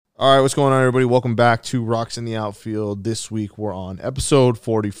All right, what's going on, everybody? Welcome back to Rocks in the Outfield. This week we're on episode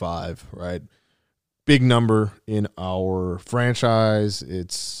 45, right? Big number in our franchise.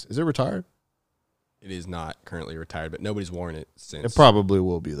 Is it retired? It is not currently retired, but nobody's worn it since. It probably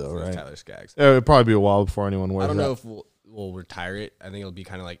will be, though, right? Tyler Skaggs. It'll probably be a while before anyone wears it. I don't know if we'll retire it. I think it'll be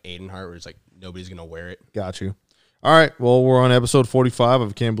kind of like Aiden Hart, where it's like nobody's going to wear it. Got you. All right, well, we're on episode 45. I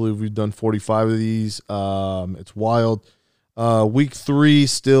can't believe we've done 45 of these. It's wild. Week 3,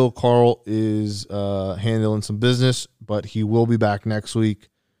 still Carl is handling some business, but he will be back next week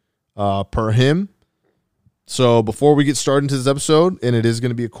per him. So before we get started into this episode, and it is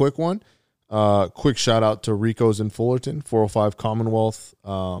going to be a quick one, quick shout out to Rico's in Fullerton, 405 Commonwealth.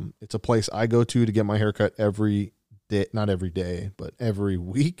 It's a place I go to get my haircut every day, not every day, but every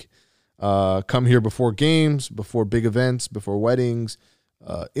week. Come here before games, before big events, before weddings,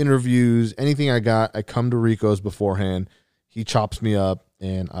 interviews, anything I got, I come to Rico's beforehand. He chops me up,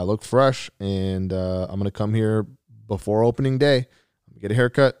 and I look fresh, and I'm going to come here before opening day. I'm going to get a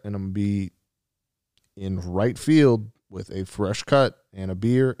haircut, and I'm going to be in right field with a fresh cut and a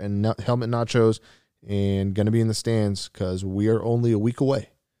beer and helmet nachos, and going to be in the stands because we are only a week away.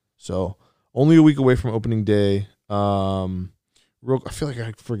 So only a week away from opening day. I feel like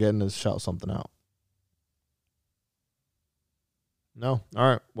I'm forgetting to shout something out. No? All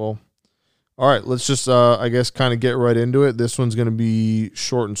right, well. All right, let's just, I guess, kind of get right into it. This one's going to be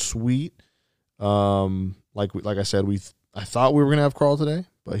short and sweet. Like I said, I thought we were going to have Carl today,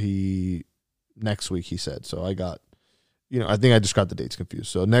 but next week he said. So I got, I think I just got the dates confused.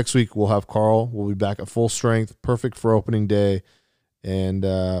 So next week we'll have Carl. We'll be back at full strength, perfect for opening day, and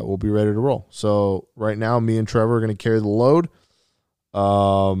we'll be ready to roll. So right now, me and Trevor are going to carry the load,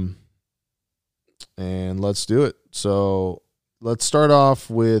 and let's do it. So let's start off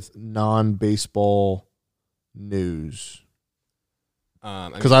with non-baseball news.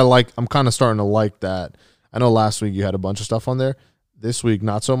 Because I'm kind of starting to like that. I know last week you had a bunch of stuff on there. This week,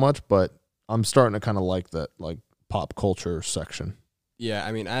 not so much, but I'm starting to kind of like that, like, pop culture section. Yeah,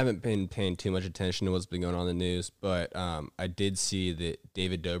 I mean, I haven't been paying too much attention to what's been going on in the news, but I did see that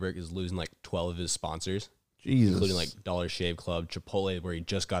David Dobrik is losing like 12 of his sponsors. Jesus. Including like Dollar Shave Club, Chipotle, where he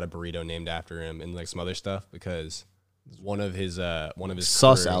just got a burrito named after him, and like some other stuff because one of his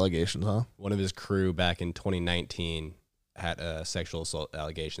sus crew, allegations, huh? One of his crew back in 2019 had sexual assault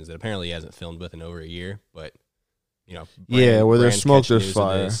allegations that apparently he hasn't filmed with in over a year. But where there's smoke, there's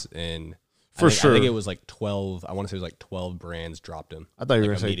fire, and I think it was like 12. I want to say it was like 12 brands dropped him. I thought you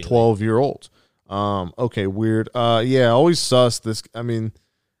were gonna say 12-year-olds. Okay, weird. Always sus. This, I mean,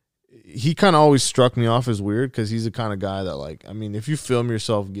 he kind of always struck me off as weird because he's the kind of guy that, like, I mean, if you film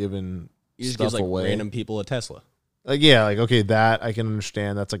yourself giving he just stuff gives like away, random people a Tesla. Okay, that I can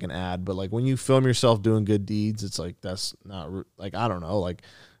understand. That's like an ad, but like when you film yourself doing good deeds, it's like that's not like, I don't know, like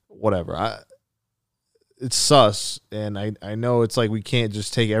whatever. It's sus, and I know it's like we can't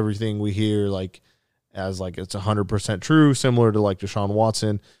just take everything we hear like as like it's 100% true. Similar to like Deshaun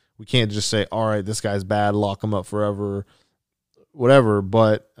Watson, we can't just say, all right, this guy's bad, lock him up forever, whatever.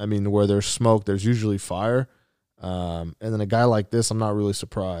 But I mean, where there's smoke, there's usually fire. And then a guy like this, I'm not really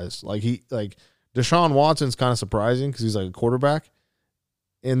surprised. Deshaun Watson's kind of surprising because he's like a quarterback,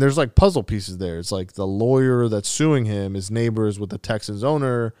 and there's like puzzle pieces there. It's like the lawyer that's suing him is neighbors with the Texans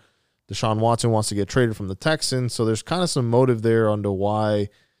owner. Deshaun Watson wants to get traded from the Texans, so there's kind of some motive there onto why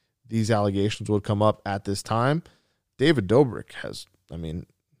these allegations would come up at this time. David Dobrik has, I mean,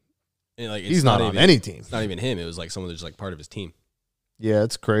 he's not on any team. It's not even him. It was like someone that's like part of his team. Yeah,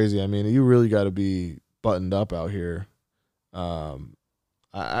 it's crazy. I mean, you really got to be buttoned up out here.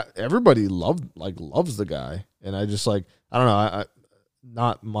 Everybody loves the guy, and I just like, I don't know, I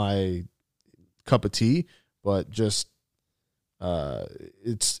not my cup of tea, but just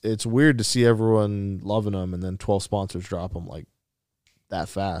it's weird to see everyone loving him and then 12 sponsors drop him like that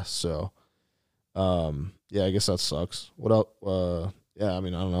fast. So I guess that sucks. What else? I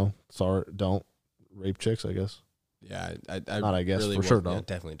mean, I don't know. Sorry, don't rape chicks, I guess. Yeah, I guess really for sure don't. Yeah,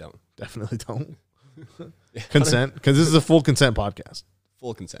 definitely don't. Consent, because this is a full consent podcast.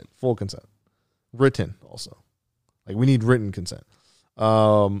 Full consent. Written also. Like, we need written consent.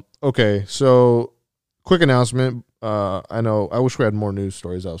 Okay, so quick announcement. I wish we had more news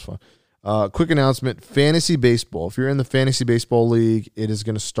stories. That was fun. Quick announcement. Fantasy baseball. If you're in the fantasy baseball league, it is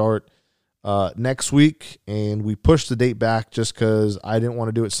going to start next week, and we pushed the date back just because I didn't want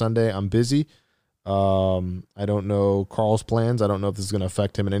to do it Sunday. I'm busy. I don't know Carl's plans. I don't know if this is going to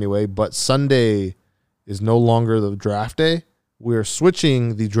affect him in any way, but Sunday is no longer the draft day. We're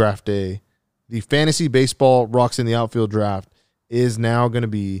switching the draft day. The fantasy baseball Rocks in the Outfield draft is now going to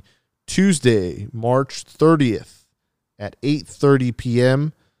be Tuesday, March 30th at 8:30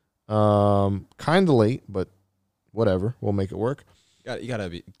 p.m. Kind of late, but whatever. We'll make it work. You gotta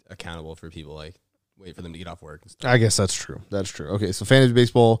be accountable for people. Like, wait for them to get off work and stuff. I guess that's true. That's true. Okay, so fantasy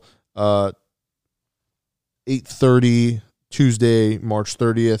baseball, 8:30 Tuesday, March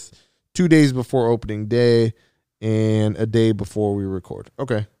 30th, 2 days before opening day, and a day before we record.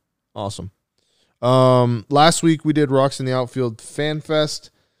 Okay, awesome. Last week we did Rocks in the Outfield Fan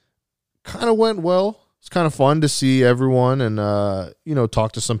Fest. Kind of went well. It's kind of fun to see everyone and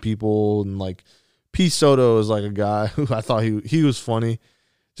talk to some people, and like P. Soto is like a guy who I thought he was funny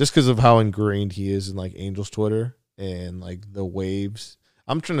just because of how ingrained he is in like Angels Twitter and like the waves.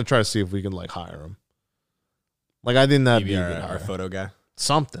 I'm trying to see if we can like hire him. Like I think that'd be our photo guy.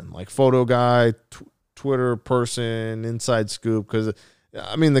 Something like photo guy, Twitter person, inside scoop. Because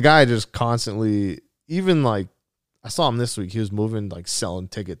I mean, the guy just constantly, even like I saw him this week. He was moving, like selling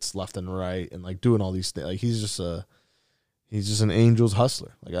tickets left and right, and like doing all these things. Like he's just an Angels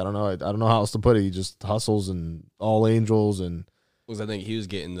hustler. Like I don't know how else to put it. He just hustles and all Angels and. Because I think he was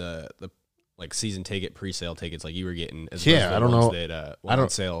getting the like season ticket pre-sale tickets like you were getting. As I don't know. That, I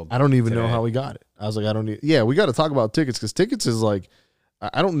don't even know how we got it. I was like, we got to talk about tickets because tickets is like,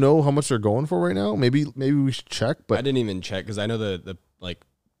 I don't know how much they're going for right now. Maybe we should check. But I didn't even check because I know the like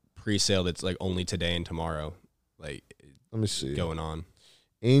pre-sale that's like only today and tomorrow. Like, let me see going on.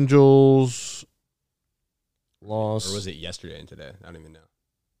 Angels lost, or was it yesterday and today? I don't even know.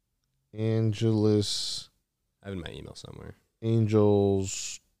 Angeles. I have it in my email somewhere.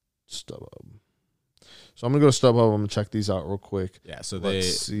 Angels StubHub. So I'm gonna go to StubHub. I'm gonna check these out real quick. Yeah. So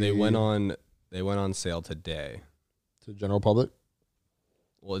they went on sale today to general public.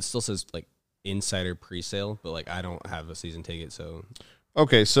 Well, it still says like insider pre-sale, but like I don't have a season ticket, so.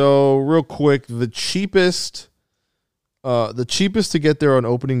 Okay, so real quick, the cheapest to get there on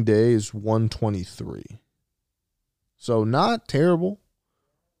opening day is $123. So not terrible.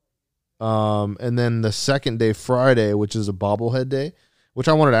 And then the second day, Friday, which is a bobblehead day, which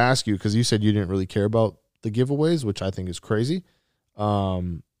I wanted to ask you because you said you didn't really care about the giveaways, which I think is crazy.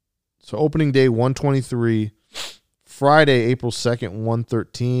 So opening day, $123. Friday, April 2nd,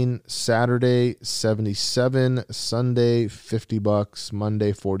 $113. Saturday, $77. Sunday, $50.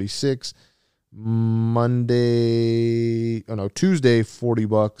 Monday, $46. Tuesday,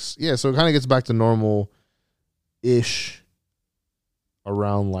 $40. Yeah, so it kind of gets back to normal-ish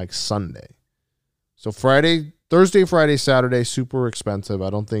around like Sunday. So Thursday, Friday, Saturday, super expensive. I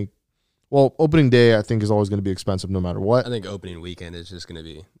don't think, opening day I think is always going to be expensive no matter what. I think opening weekend is just going to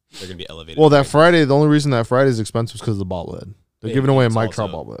be, they're going to be elevated. Well, that Friday, the only reason that Friday is expensive is because of the bobblehead. They're giving away a Mike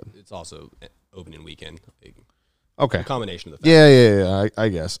Trout bobblehead. It's also opening weekend. Okay. A combination of the factors. Yeah, I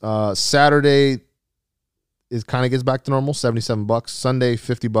guess. Saturday is kind of gets back to normal, $77. Sunday,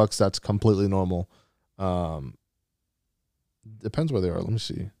 $50. That's completely normal. Depends where they are. Let me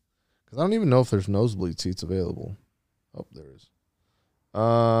see. Because I don't even know if there's nosebleed seats available. Oh, there is.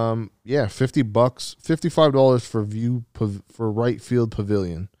 $50, $55 for right field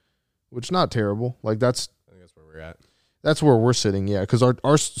pavilion, which is not terrible. Like I think that's where we're at. That's where we're sitting. Yeah, because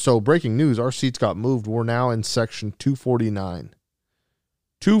so breaking news, our seats got moved. We're now in section 249.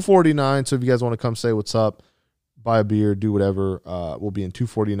 249. So if you guys want to come say what's up, buy a beer, do whatever, we'll be in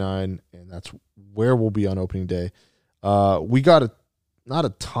 249, and that's where we'll be on opening day. We got not a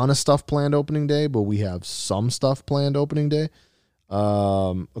ton of stuff planned opening day, but we have some stuff planned opening day.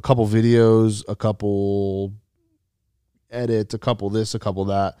 A couple videos, a couple edits, a couple this, a couple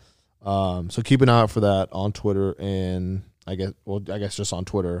that. So keep an eye out for that on Twitter and I guess just on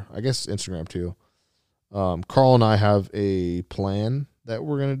Twitter. I guess Instagram too. Carl and I have a plan that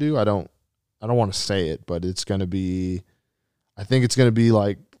we're gonna do. I don't want to say it, but it's gonna be. I think it's gonna be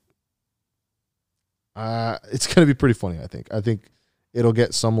like. It's gonna be pretty funny. I think it'll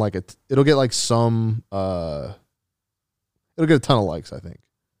get some it'll get a ton of likes. I think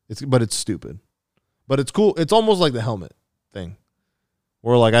but it's stupid, but it's cool. It's almost like the helmet thing,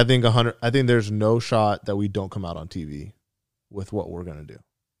 where like I think there's no shot that we don't come out on TV with what we're gonna do.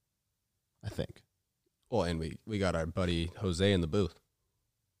 I think. Well, and we got our buddy Jose in the booth.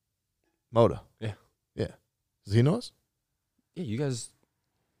 Moda. Yeah. Does he know us? Yeah, you guys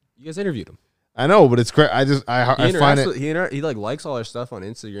interviewed him. I know, but it's great. I find it. He like likes all our stuff on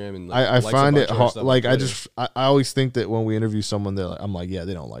Instagram and like, I find it hard. Like I always think that when we interview someone, I'm like, yeah,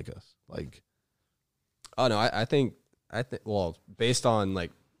 they don't like us. Like, oh no, I think well, based on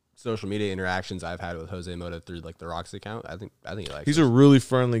like social media interactions I've had with Jose Mota through like the Rocks account, I think he likes. He's a really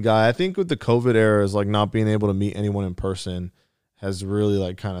friendly guy. I think with the COVID era, is like not being able to meet anyone in person has really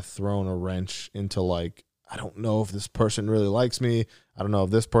like kind of thrown a wrench into like, I don't know if this person really likes me. I don't know if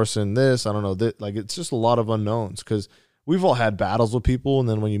this person this. I don't know that. Like, it's just a lot of unknowns because we've all had battles with people, and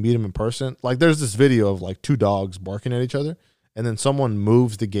then when you meet them in person, like there's this video of like two dogs barking at each other, and then someone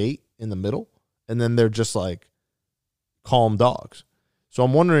moves the gate in the middle, and then they're just like calm dogs. So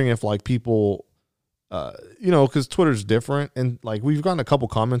I'm wondering if like people, because Twitter's different, and like we've gotten a couple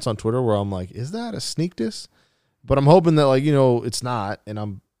comments on Twitter where I'm like, is that a sneak diss? But I'm hoping that like it's not,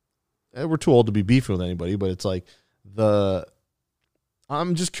 and we're too old to be beefing with anybody, but it's like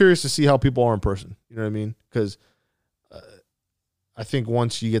I'm just curious to see how people are in person. You know what I mean? Because I think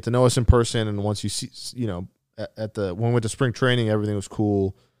once you get to know us in person, and once you see, when we went to spring training, everything was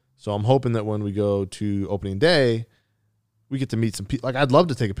cool. So I'm hoping that when we go to opening day, we get to meet some people. Like I'd love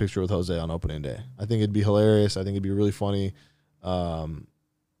to take a picture with Jose on opening day. I think it'd be hilarious. I think it'd be really funny, along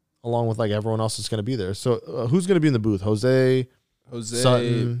with like everyone else that's going to be there. So who's going to be in the booth? Jose,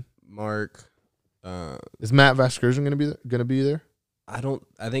 Sutton, Mark. Is Matt Vasgersian going to be there?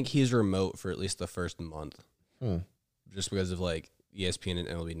 I think he's remote for at least the first month. Just because of like ESPN and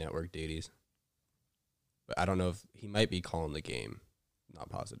MLB Network duties. But I don't know if he might be calling the game. Not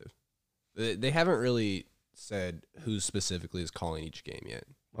positive. They haven't really said who specifically is calling each game yet.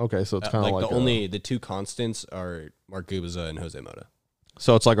 Okay, so it's kind of like the two constants are Mark Gubicza and Jose Mota.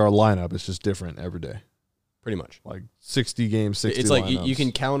 So it's like our lineup. It's just different every day. Pretty much. Like 60 games, 60 It's like lineups. you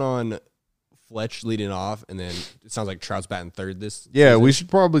can count on Fletch leading off, and then it sounds like Trout's batting third this Yeah, season. we should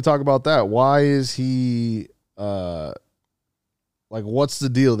probably talk about that. Why is he like what's the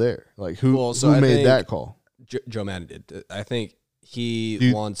deal there? Like who made that call? Joe Madden did. I think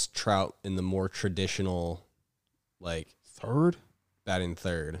he wants Trout in the more traditional like third? Batting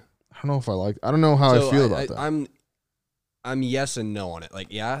third. I don't know if I don't know how I feel about that. I'm yes and no on it. Like,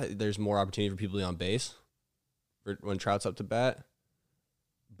 yeah, there's more opportunity for people to be on base when Trout's up to bat.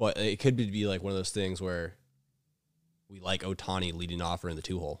 But it could be like one of those things where we like Ohtani leading off or in the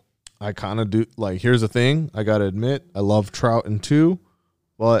 2-hole. I kind of do. Like, here's the thing. I got to admit, I love Trout in 2,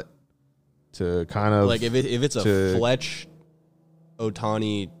 but to kind of... Like, if it's a Fletch,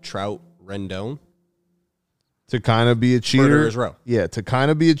 Ohtani, Trout, Rendon... To kind of be a cheater. Murderer's row. Yeah, to kind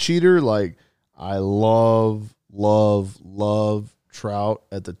of be a cheater, like, I love Trout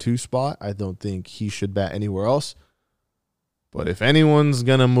at the 2 spot. I don't think he should bat anywhere else. But if anyone's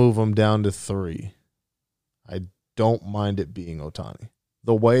going to move him down to 3, I don't mind it being Ohtani.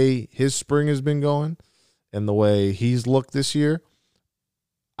 The way his spring has been going and the way he's looked this year,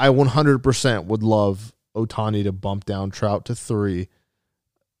 I 100% would love Ohtani to bump down Trout to 3,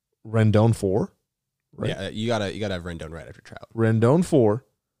 Rendon 4. Right? Yeah, you gotta have Rendon right after Trout. Rendon 4.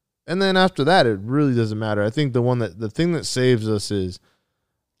 And then after that, it really doesn't matter. I think the thing that saves us is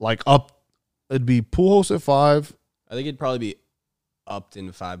like it'd be Pujols at 5. I think it'd probably be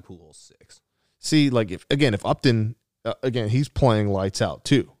Upton 5, Pujols 6. See, like if Upton, he's playing lights out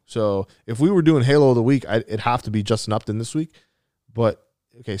too. So if we were doing Halo of the Week, it'd have to be Justin Upton this week. But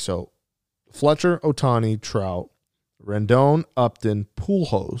okay, so Fletcher, Ohtani, Trout, Rendon, Upton,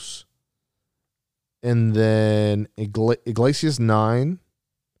 Pujols, and then Iglesias 9.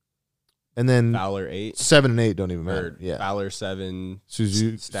 And then Fowler 8, 7 and 8 don't even matter. Yeah, Fowler 7,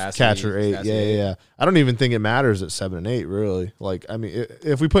 Suzuki, Stassi, catcher 8. Stassi Yeah. I don't even think it matters at 7 and 8 really. Like, I mean,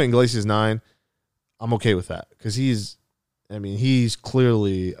 if we put Iglesias 9, I'm okay with that because he's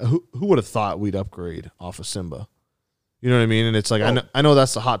clearly who would have thought we'd upgrade off of Simba. You know what I mean? And it's like I know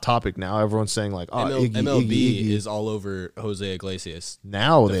that's the hot topic now. Everyone's saying like, oh, MLB is all over Jose Iglesias.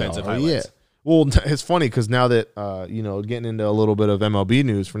 Now they defensive are, highlights. yeah. Well, it's funny because now that, getting into a little bit of MLB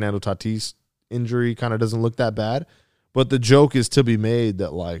news, Fernando Tatis injury kind of doesn't look that bad. But the joke is to be made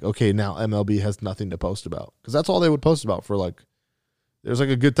that, like, okay, now MLB has nothing to post about. Because that's all they would post about for, like, there's, like,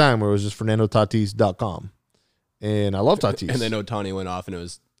 a good time where it was just FernandoTatis.com. And I love Tatis. And then Ohtani went off and it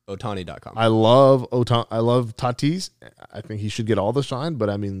was Ohtani.com. I love Tatis. I think he should get all the shine. But,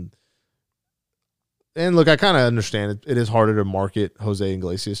 I mean, and look, I kind of understand it is harder to market Jose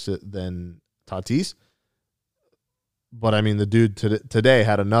Iglesias than Tatis. But, I mean, the dude today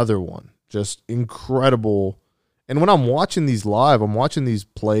had another one. Just incredible. And when I'm watching these live, I'm watching these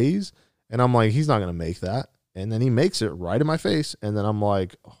plays, and I'm like, he's not going to make that. And then he makes it right in my face. And then I'm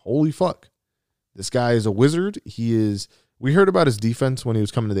like, holy fuck. This guy is a wizard. He is. We heard about his defense when he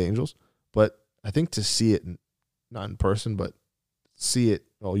was coming to the Angels. But I think to see it, not in person, but see it.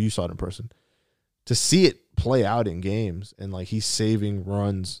 Oh, you saw it in person. To see it play out in games and like he's saving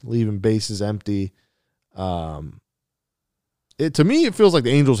runs, leaving bases empty. To me, it feels like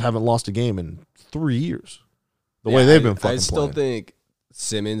the Angels haven't lost a game in 3 years. The way they've been fucking playing. I still think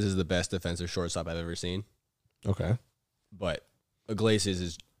Simmons is the best defensive shortstop I've ever seen. Okay. But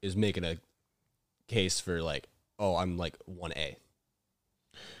Iglesias is making a case for like, oh, I'm like 1A.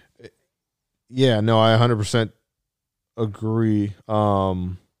 Yeah, no, I 100% agree.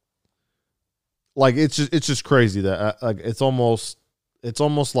 Like it's just crazy that like it's almost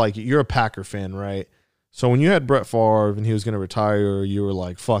like you're a Packer fan, right? So when you had Brett Favre and he was going to retire, you were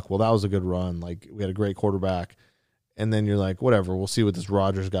like, "Fuck, well that was a good run. Like we had a great quarterback." And then you're like, "Whatever, we'll see what this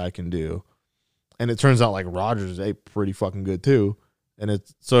Rodgers guy can do." And it turns out like Rodgers is pretty fucking good too. And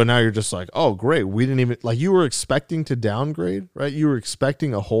it's so now you're just like, "Oh, great. We didn't even like you were expecting to downgrade, right? You were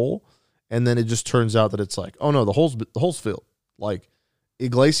expecting a hole, and then it just turns out that it's like, "Oh no, the hole's filled." Like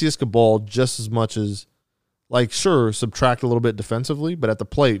Iglesias could ball just as much as, like, sure, subtract a little bit defensively, but at the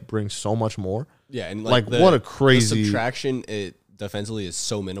plate brings so much more. Yeah, and like what a crazy the subtraction defensively is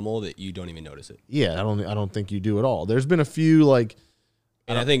so minimal that you don't even notice it. Yeah, I don't think you do at all. There's been a few like,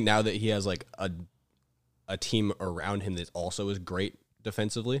 and I think now that he has like a team around him that also is great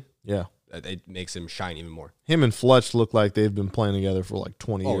defensively, yeah, it makes him shine even more. Him and Fletch look like they've been playing together for like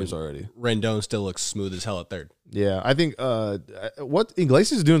 20 years already. Rendon still looks smooth as hell at third. Yeah, I think what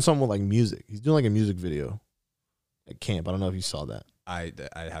Iglesias is doing something with like music. He's doing like a music video at camp. I don't know if you saw that. I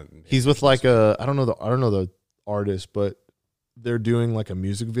haven't. He's with like a I don't know the artist, but they're doing like a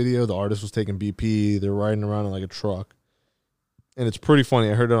music video. The artist was taking BP. They're riding around in like a truck, and it's pretty funny.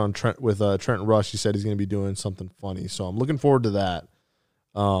 I heard it on Trent with Trent Rush. He said he's going to be doing something funny, so I'm looking forward to that.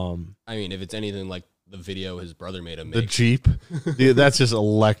 I mean, if it's anything like the video his brother made him the Jeep, dude, that's just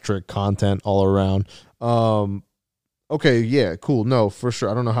electric content all around. Okay, yeah, cool. No, for sure.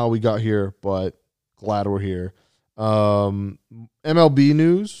 I don't know how we got here, but glad we're here. MLB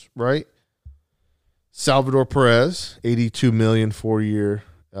news, right? Salvador Perez, $82 million 4-year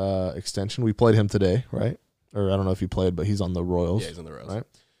extension. We played him today, right? Or I don't know if he played, but he's on the Royals. Yeah, he's on the Royals. Right?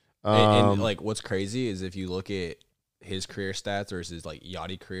 And like, what's crazy is if you look at his career stats versus like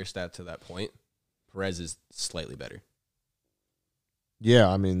Yachty career stats to that point, Perez is slightly better. Yeah,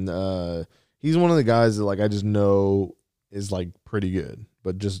 I mean, he's one of the guys that like I just know is like pretty good,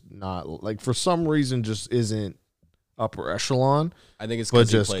 but just not like for some reason just isn't upper echelon. I think it's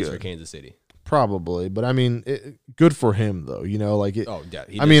because he plays for Kansas City. Probably, but I mean, good for him though. You know, like it. Oh yeah.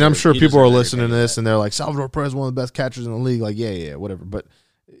 I mean, I'm sure people are listening to this and they're like, Salvador Perez, one of the best catchers in the league. Like, yeah, whatever. But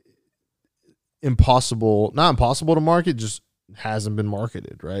not impossible to market, just hasn't been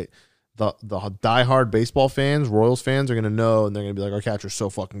marketed, right? The diehard baseball fans, Royals fans are gonna know, and they're gonna be like, our catcher's so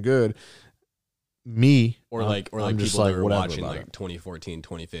fucking good. Or like people just like, that were watching like 2014,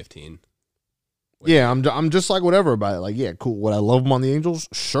 2015. Yeah, I'm just like whatever about it. Like, yeah, cool. Would I love him on the Angels?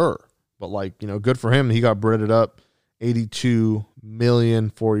 Sure. But like, you know, good for him. He got breaded up, $82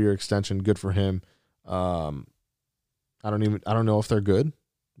 million 4-year extension. Good for him. I don't know if they're good.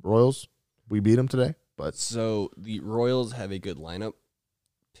 Royals, we beat them today, but so the Royals have a good lineup.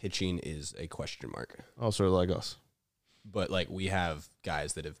 Pitching is a question mark. Oh, sort of like us. But like we have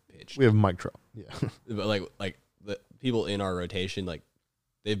guys that have pitched. We have Mike Trout. Yeah. But like the people in our rotation, like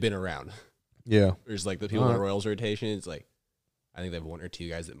they've been around. Yeah. There's like the people in the Royals rotation. It's like I think they have 1 or 2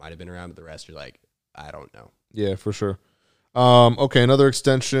 guys that might have been around, but the rest are like, I don't know. Yeah, for sure. Okay, another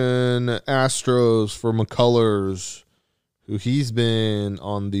extension. Astros for McCullers, who he's been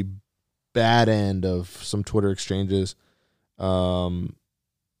on the bad end of some Twitter exchanges. Kind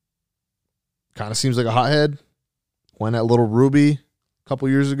of seems like a hothead. Went at Little Ruby a couple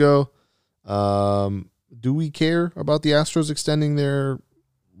years ago. Do we care about the Astros extending their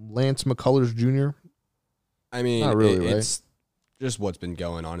Lance McCullers Jr.? I mean, not really, right? It's just what's been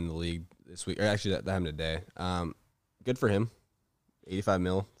going on in the league this week. Or actually, that happened today. Good for him. $85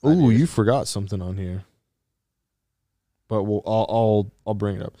 million. Ooh, you forgot something on here. But I'll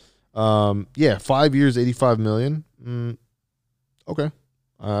bring it up. Yeah, 5 years, $85 million. Okay.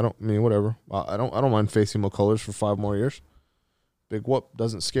 Whatever. I don't mind facing McCullers for 5 more years. Big whoop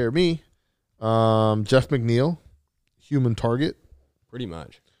doesn't scare me. Jeff McNeil, human target. Pretty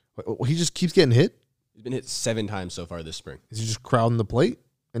much. He just keeps getting hit. He's been hit 7 times so far this spring. Is he just crowding the plate?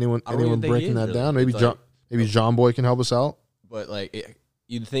 Anyone breaking that really down? Maybe John Boy can help us out. But like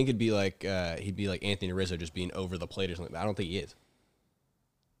you'd think it'd be like he'd be like Anthony Rizzo just being over the plate or something. But I don't think he is.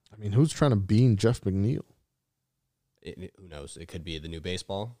 I mean, who's trying to bean Jeff McNeil? Who knows? It could be the new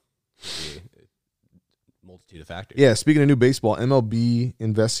baseball. It could be a multitude of factors. Yeah, speaking of new baseball, MLB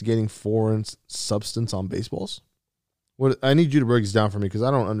investigating foreign substance on baseballs. What I need you to break this down for me because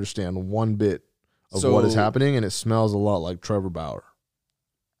I don't understand one bit of what is happening, and it smells a lot like Trevor Bauer.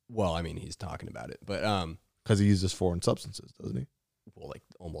 Well, I mean, he's talking about it, but because he uses foreign substances, doesn't he? Well, like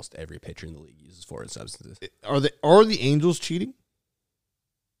almost every pitcher in the league uses foreign substances. Are the Angels cheating?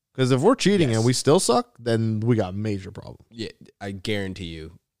 Because if we're cheating and we still suck, then we got major problems. Yeah, I guarantee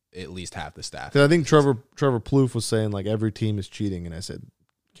you, at least half the staff. Because I think Trevor Plouffe was saying like every team is cheating, and I said,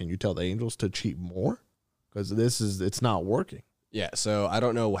 can you tell the Angels to cheat more? because it's not working. Yeah, so I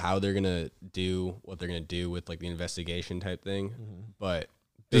don't know how they're gonna do what they're gonna do with like the investigation type thing, but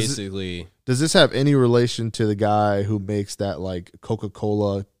basically, Does this have any relation to the guy who makes that like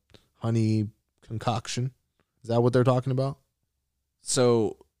Coca-Cola honey concoction? Is that what they're talking about?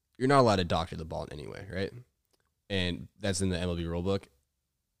 so you're not allowed to doctor the ball anyway, right? And that's in the MLB rulebook.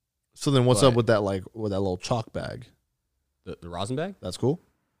 So then what's up with that little chalk bag? The rosin bag? That's cool.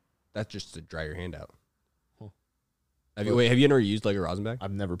 That's just to dry your hand out. Huh. Have you ever used like a rosin bag?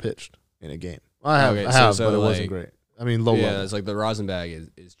 I've never pitched in a game. I have, Okay, but it like, wasn't great. I mean, low level. it's like the rosin bag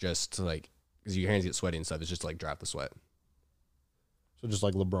is just to like, because your hands get sweaty and stuff. It's just to like dry out the sweat, So just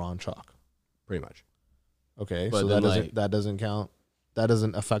like LeBron chalk. pretty much. Okay, But so then, that doesn't count. That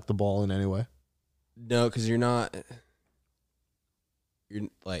doesn't affect the ball in any way. No, because you're not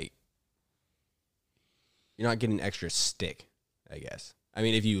getting extra stick, I guess. I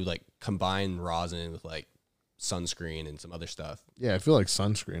mean, if you like combine rosin with like sunscreen and some other stuff, Yeah, I feel like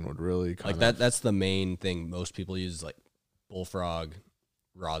sunscreen would really like that. That's the main thing most people use, is like Bullfrog,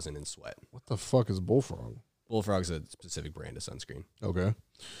 rosin, and sweat. What the fuck is Bullfrog? Bullfrog's a specific brand of sunscreen.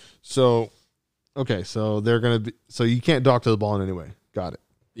 Okay, so they're gonna be. So you can't doctor the ball in any way. Got it.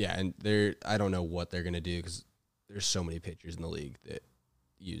 Yeah, and I don't know what they're gonna do because there's so many pitchers in the league that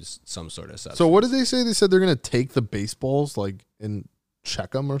use some sort of substance. So what did they say? They said they're gonna take the baseballs like and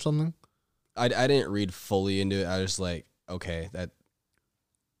check them or something. I didn't read fully into it. I was like, okay,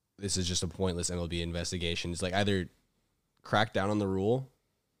 this is just a pointless MLB investigation. It's like either crack down on the rule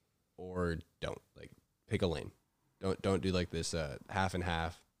or don't. Like, pick a lane. Don't do like this half and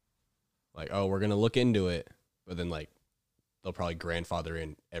half. Like, oh, we're gonna look into it, but then like they'll probably grandfather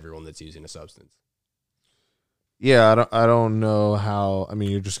in everyone that's using a substance. Yeah, I don't know how. I mean,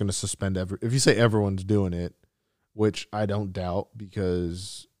 you're just gonna suspend if you say everyone's doing it, which I don't doubt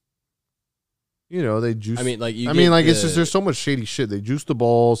because they juice. I mean, like it's just there's so much shady shit. They juice the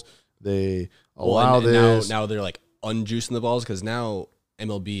balls. They allow this. Now they're like unjuicing the balls because now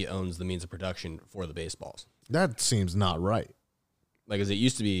MLB owns the means of production for the baseballs. That seems not right. Like, as it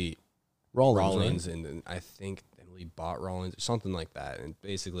used to be Rawlings, right? and I think MLB bought Rawlings or something like that. And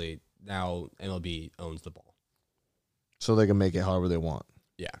basically now MLB owns the ball. So they can make it however they want.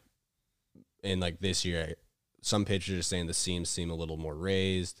 Yeah. And like this year, some pitchers are saying the seams seem a little more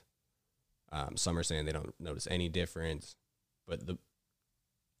raised. Some are saying they don't notice any difference. But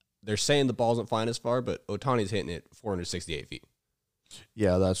they're saying the ball isn't flying as far, but Ohtani's hitting it 468 feet.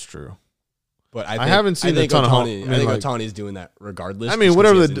 Yeah, that's true. But I haven't seen a ton of home. I think Ohtani's doing that regardless. I mean,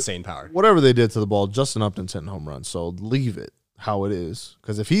 whatever insane power. Whatever they did to the ball, Justin Upton's hitting home runs. So leave it how it is.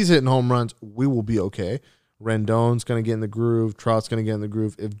 Because if he's hitting home runs, we will be okay. Rendon's going to get in the groove. Trout's going to get in the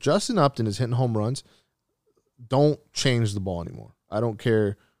groove. If Justin Upton is hitting home runs, don't change the ball anymore. I don't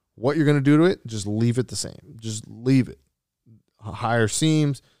care what you're going to do to it. Just leave it the same. Just leave it. Higher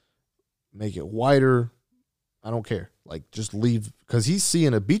seams. Make it wider. I don't care. Like, just leave. Because he's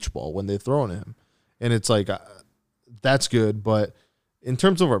seeing a beach ball when they're throwing him. And it's like, that's good. But in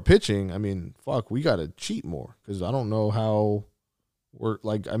terms of our pitching, I mean, fuck, we got to cheat more. Because I don't know how we're,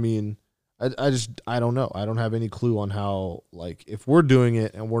 like, I mean, I don't know. I don't have any clue on how, like, if we're doing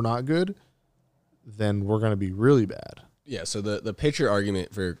it and we're not good, then we're going to be really bad. Yeah, so the pitcher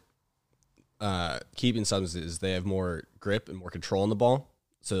argument for keeping substances is they have more grip and more control on the ball.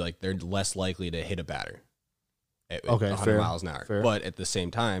 So, like, they're less likely to hit a batter at 100 miles an hour. Fair. But at the same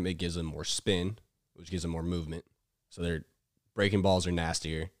time, it gives them more spin, which gives them more movement. So their breaking balls are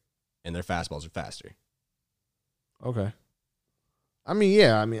nastier and their fastballs are faster. Okay. I mean,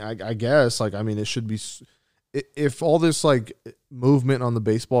 yeah. I mean, I guess, like, I mean, it should be. If all this, like, movement on the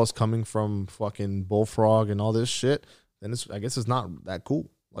baseball is coming from fucking Bullfrog and all this shit, then I guess it's not that cool.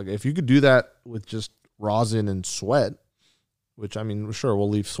 Like, if you could do that with just rosin and sweat, which, I mean, sure, we'll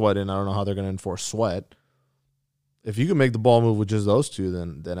leave sweat in. I don't know how they're going to enforce sweat. If you can make the ball move with just those two,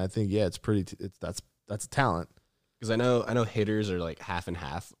 then I think, yeah, it's pretty. That's a talent. Because I know hitters are like half and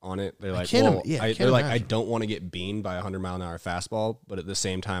half on it. They're like, I don't want to get beamed by a 100-mile-an-hour fastball, but at the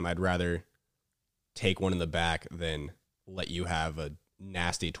same time, I'd rather take one in the back than let you have a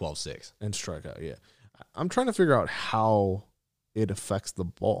nasty 12-6 and strike out. Yeah, I'm trying to figure out how it affects the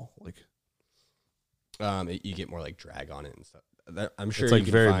ball. Like, you get more like drag on it and stuff. I'm sure it's like you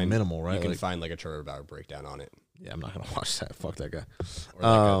can very find, minimal, right? You can find like a Trevor Bauer breakdown on it. Yeah, I'm not gonna watch that. Fuck that guy.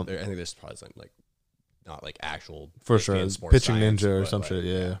 Or like I think there's probably something like not like actual for sure pitching science, ninja or some shit.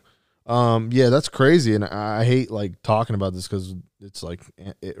 Yeah. Yeah, that's crazy, and I hate like talking about this because it's like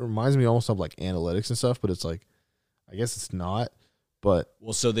it reminds me almost of like analytics and stuff, but it's like I guess it's not. But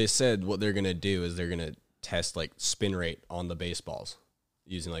well, so they said what they're gonna do is they're gonna test like spin rate on the baseballs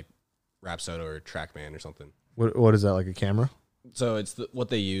using like Rapsodo or TrackMan or something. What is that, like a camera? So it's what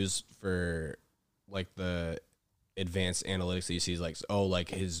they use for like the advanced analytics that you see is like, oh, like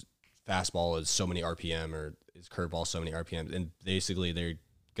his fastball is so many RPM or his curveball so many RPM. And basically they're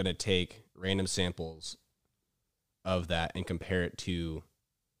going to take random samples of that and compare it to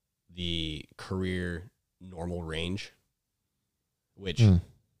the career normal range, which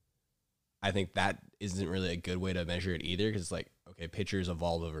I think that isn't really a good way to measure it either, because like, okay, pitchers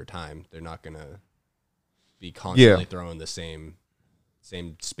evolve over time. They're not going to be constantly throwing the same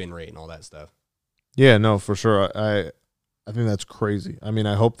spin rate and all that stuff. Yeah, no, for sure. I think that's crazy. I mean,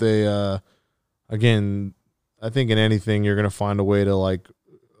 I hope they again, I think in anything you're going to find a way to like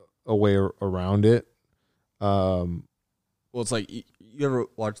a way around it. Well, it's like you ever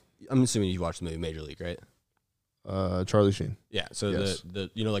watched, I'm assuming you watched the movie Major League, right? Charlie Sheen. Yeah, so yes. the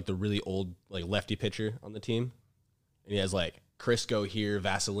you know, like the really old like lefty pitcher on the team, and he has like Crisco here,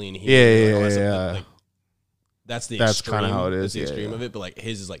 Vaseline here. Yeah. Like, that's kind of how it is. That's the extreme of it, but like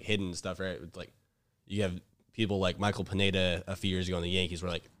his is like hidden stuff, right? It's like you have people like Michael Pineda a few years ago in the Yankees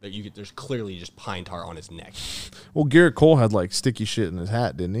where like there's clearly just pine tar on his neck. Well, Garrett Cole had like sticky shit in his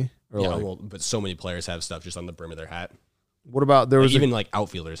hat, didn't he? Or yeah, like, but so many players have stuff just on the brim of their hat. What about there was even like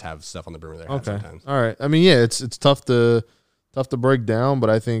outfielders have stuff on the brim of their hat sometimes. All right. I mean, yeah, it's tough to break down, but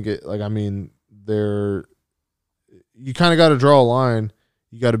I think you kind of got to draw a line.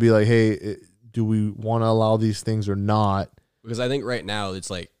 You got to be like, hey, do we want to allow these things or not? Because I think right now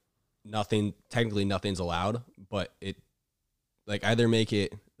it's like nothing's allowed, but it like either make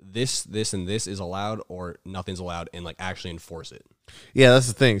it this, and this is allowed, or nothing's allowed and like actually enforce it. Yeah, that's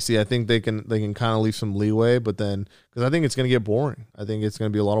the thing. See, I think they can kind of leave some leeway, but then because I think it's going to get boring. I think it's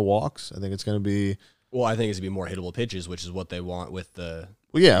going to be a lot of walks. I think it's going to be. Well, I think it's going to be more hittable pitches, which is what they want with the.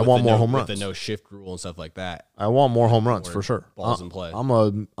 Well, yeah, I want more home runs. With the no shift rule and stuff like that. I want more home runs for sure. Balls in play. I'm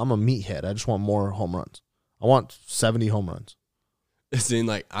a meathead. I just want more home runs. I want 70 home runs. See,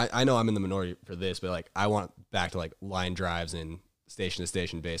 like I know I'm in the minority for this, but like I want back to like line drives and station to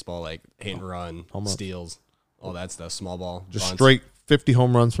station baseball, like hit and run, steals, all that stuff, small ball, just bunts. Straight 50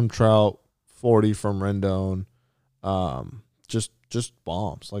 home runs from Trout, 40 from Rendon, just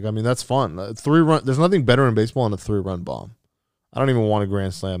bombs. Like I mean, that's fun. 3-run. There's nothing better in baseball than a 3-run bomb. I don't even want a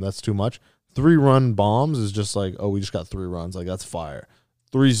grand slam. That's too much. 3-run bombs is just like, oh, we just got 3 runs. Like that's fire.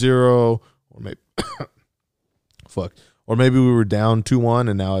 3-0 or maybe or maybe we were down 2-1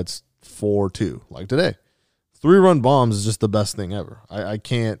 and now it's 4-2. Like today, 3-run bombs is just the best thing ever. I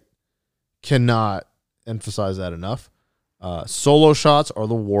cannot emphasize that enough. Solo shots are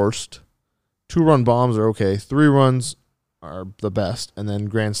the worst. 2-run bombs are okay. 3 runs are the best, and then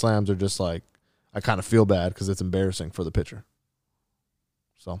grand slams are just like I kind of feel bad because it's embarrassing for the pitcher.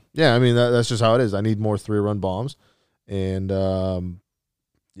 So yeah, I mean that's just how it is. I need more 3-run bombs, and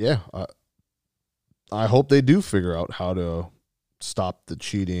I hope they do figure out how to stop the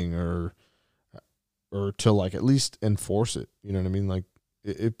cheating or to like at least enforce it. You know what I mean? Like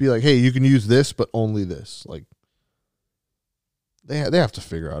it'd be like, hey, you can use this, but only this. Like they have to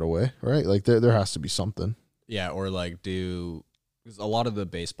figure out a way, right? Like there has to be something. Yeah, or like because a lot of the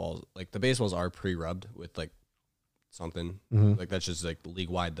baseballs, like the baseballs are pre-rubbed with like something. Mm-hmm. Like that's just like league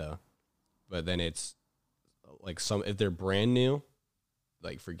wide though. But then it's like if they're brand new,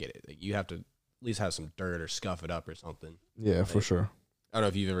 like forget it. Like you have to at least have some dirt or scuff it up or something. Yeah, like, for sure. I don't know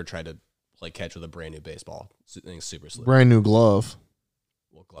if you've ever tried to play catch with a brand new baseball. It's super slippery. Brand new glove.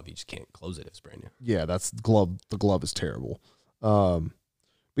 Well, glove, you just can't close it if it's brand new. Yeah, that's the glove. The glove is terrible. But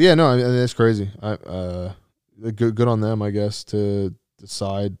yeah, no, I mean, it's crazy. Good on them, I guess, to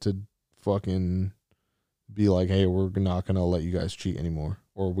decide to fucking be like, hey, we're not gonna let you guys cheat anymore,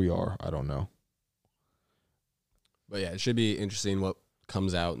 or we are. I don't know. But yeah, it should be interesting what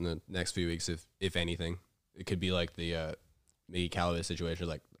comes out in the next few weeks, if anything. It could be like the Callaway situation,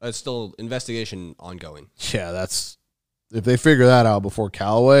 like it's still investigation ongoing. Yeah, that's if they figure that out before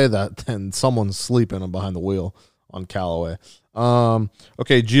Callaway, then someone's sleeping behind the wheel on Callaway.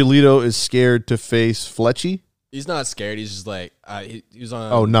 Okay, Giolito is scared to face Fletchy. He's not scared. He's just like he was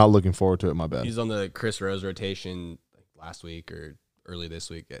on. Oh, not looking forward to it. My bad. He's on the Chris Rose rotation like last week or early this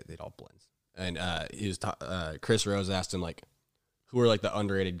week. It all blends. And he was Chris Rose asked him like, who are like the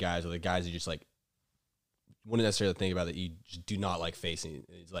underrated guys or the guys you just like wouldn't necessarily think about that you just do not like facing. And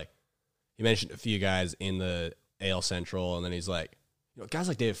he's like, he mentioned a few guys in the AL Central, and then he's like, you know, guys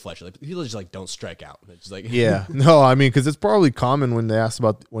like David Fletcher, like people just like don't strike out. It's just like yeah, no, I mean, because it's probably common when they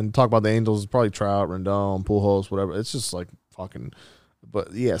talk about the Angels, it's probably Trout, Rendon, Pujols, whatever. It's just like fucking,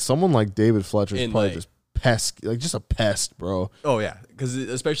 but yeah, someone like David Fletcher is probably just pest, like just a pest, bro. Oh yeah, because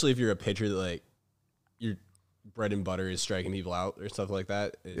especially if you're a pitcher that like your bread and butter is striking people out or stuff like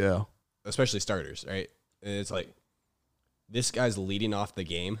that. Yeah, especially starters, right? And it's like, this guy's leading off the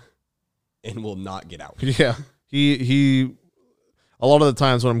game and will not get out. Yeah. He a lot of the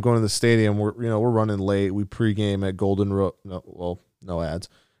times when I'm going to the stadium, we're running late. We pregame at Golden Road. No ads.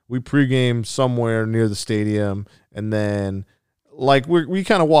 We pregame somewhere near the stadium, and then like we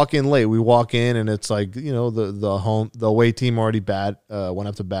kind of walk in late. We walk in, and it's like the away team already went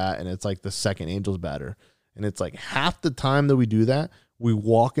up to bat, and it's like the second Angels batter, and it's like half the time that we do that, we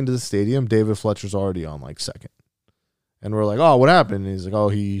walk into the stadium, David Fletcher's already on like second, and we're like, oh, what happened? And he's like, oh,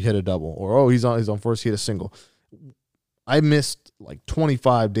 he hit a double, or oh, he's on first, he hit a single. I missed like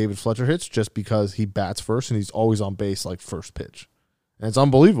 25 David Fletcher hits just because he bats first, and he's always on base like first pitch. And it's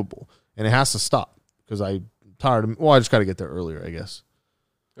unbelievable. And it has to stop because I'm tired of – well, I just got to get there earlier, I guess.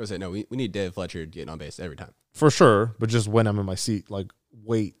 I would say, no, we need David Fletcher getting on base every time. For sure, but just when I'm in my seat, like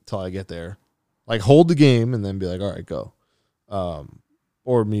wait till I get there. Like hold the game and then be like, all right, go.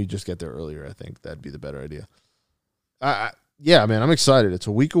 Or me just get there earlier. I think that'd be the better idea. Yeah, man, I'm excited. It's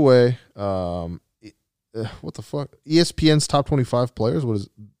a week away. What the fuck? ESPN's top 25 players? What is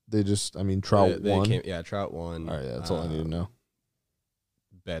they just – I mean, Trout won. Trout won. All right, yeah, that's all I need to know.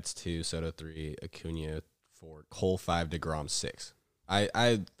 Betts 2, Soto 3, Acuna 4, Cole 5, DeGrom 6.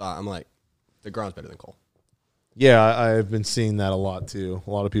 I thought, I'm like, DeGrom's better than Cole. Yeah, I've been seeing that a lot too.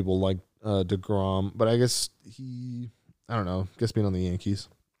 A lot of people like DeGrom, but I guess I don't know, guess being on the Yankees.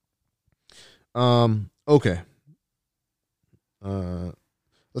 Okay.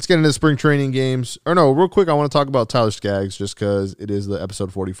 Let's get into the spring training games. Or no, real quick, I want to talk about Tyler Skaggs just because it is the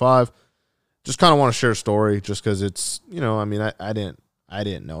episode 45. Just kind of want to share a story just because it's, I mean, I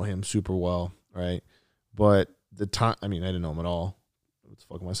didn't know him super well, right? But I didn't know him at all. What the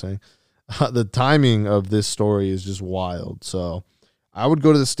fuck am I saying? The timing of this story is just wild. So I would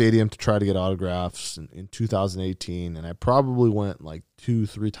go to the stadium to try to get autographs in 2018, and I probably went like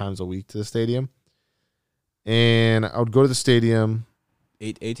 2-3 times a week to the stadium. And I would go to the stadium.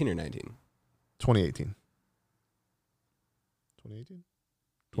 18 or 19? 2018. 2018?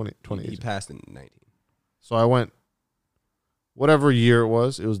 2018. He passed in 19. So I went. Whatever year it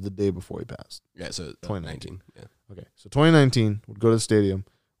was the day before he passed. Yeah, so 2019. Yeah. Okay, so 2019, would go to the stadium,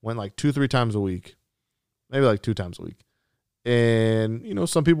 went like 2-3 times a week, maybe like 2 times a week. And,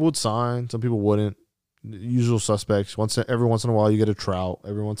 some people would sign, some people wouldn't. Usual suspects. Every once in a while, you get a Trout.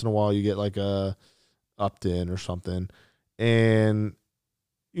 Every once in a while, you get like a Upton or something. And,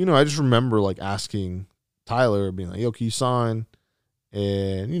 I just remember like asking Tyler, being like, yo, can you sign?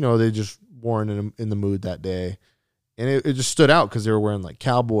 And, they just weren't in the mood that day. And it just stood out because they were wearing like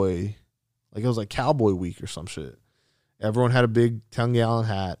cowboy, like it was like cowboy week or some shit. Everyone had a big 10-gallon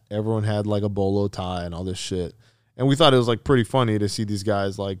hat. Everyone had like a bolo tie and all this shit. And we thought it was like pretty funny to see these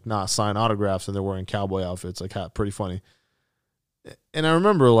guys like not sign autographs and they're wearing cowboy outfits. Like pretty funny. And I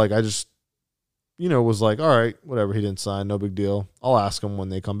remember like I just, was like, all right, whatever. He didn't sign. No big deal. I'll ask him when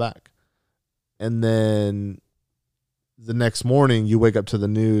they come back. And then the next morning you wake up to the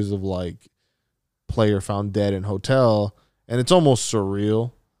news of like, player found dead in hotel, and it's almost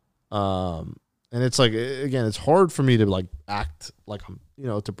surreal. And it's like, again, it's hard for me to like act like I'm,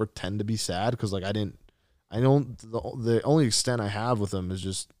 to pretend to be sad because like the only extent I have with him is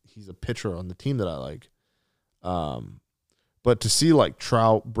just he's a pitcher on the team that I like. But to see like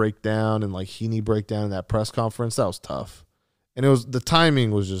Trout break down and like Heaney break down in that press conference, that was tough. And the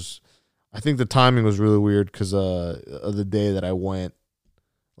timing was really weird because of the day that I went.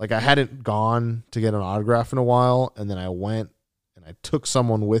 Like I hadn't gone to get an autograph in a while, and then I went and I took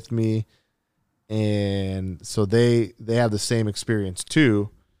someone with me, and so they have the same experience too,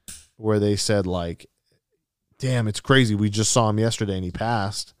 where they said like, "Damn, it's crazy. We just saw him yesterday and he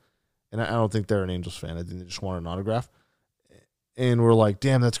passed." And I don't think they're an Angels fan. I think they just wanted an autograph. And we're like,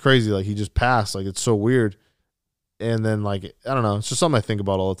 "Damn, that's crazy. Like he just passed. Like it's so weird." And then like I don't know, it's just something I think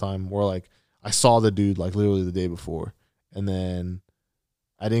about all the time. Where like I saw the dude like literally the day before, and then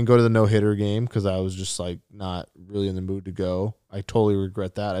I didn't go to the no-hitter game because I was just, like, not really in the mood to go. I totally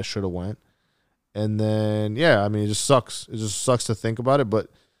regret that. I should have went. And then, yeah, I mean, it just sucks. It just sucks to think about it.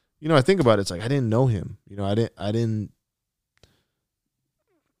 But, I think about it. It's like I didn't know him. I didn't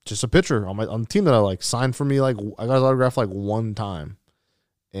just a pitcher on the team that I like signed for me. Like, I got his autograph, like, one time.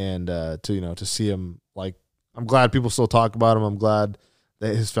 And to see him, like, I'm glad people still talk about him. I'm glad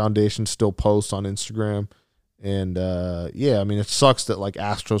that his foundation still posts on Instagram. And, yeah, I mean, it sucks that, like,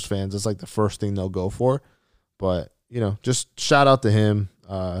 Astros fans, it's, like, the first thing they'll go for. But, just shout out to him,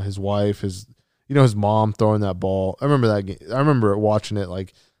 his wife, his mom throwing that ball. I remember that game. I remember watching it,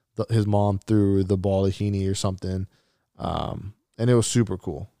 like, his mom threw the ball to Heaney or something. And it was super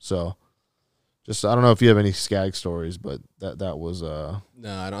cool. So, I don't know if you have any Skaggs stories, but that was... No,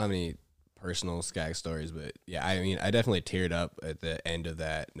 I don't have any personal Skag stories, but yeah, I mean, I definitely teared up at the end of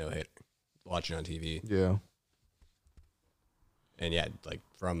that no hit watching on TV. Yeah. And yeah, like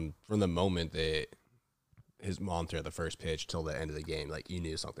from the moment that his mom threw out the first pitch till the end of the game, like you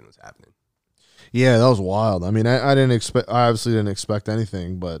knew something was happening. Yeah, that was wild. I mean, I didn't expect. I obviously didn't expect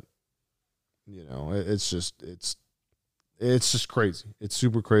anything, but you know, it's just crazy. It's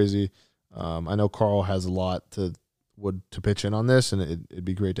super crazy. I know Carl has a lot to pitch in on this, and it'd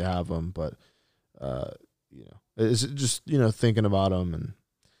be great to have him. But you know, it's just thinking about him, and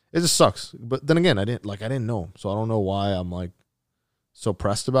it just sucks. But then again, I didn't know him, so I don't know why I'm like so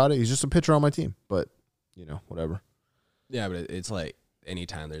pressed about it. He's just a pitcher on my team, but whatever. Yeah, but it's like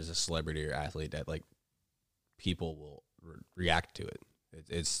anytime there's a celebrity or athlete that like people will react to it.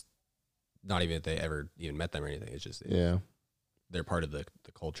 It's not even that they ever even met them or anything. It's just they're part of the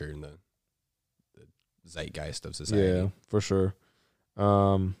culture and the zeitgeist of society. Yeah, for sure.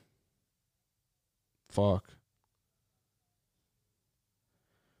 Fuck.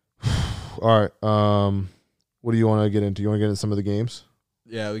 All right. What do you want to get into? You want to get into some of the games?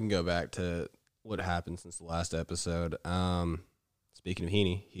 Yeah, we can go back to what happened since the last episode. Speaking of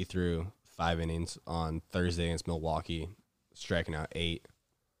Heaney, he threw 5 innings on Thursday against Milwaukee, striking out 8.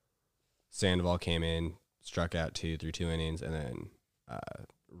 Sandoval came in, struck out 2 through 2 innings, and then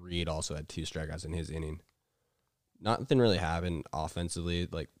Reed also had 2 strikeouts in his inning. Nothing really happened offensively.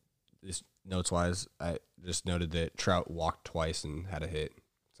 Like, just notes-wise, I just noted that Trout walked twice and had a hit.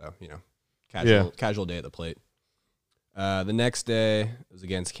 So, casual day at the plate. The next day, it was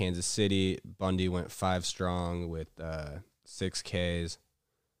against Kansas City. Bundy went 5 strong with 6 Ks.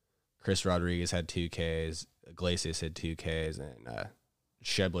 Chris Rodriguez had 2 Ks. Iglesias had 2 Ks. And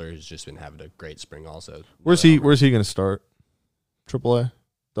Schebler has just been having a great spring also. Where's he going to start? AAA?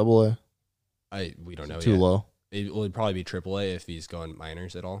 AA? We don't know yet. Too low? It will probably be AAA if he's going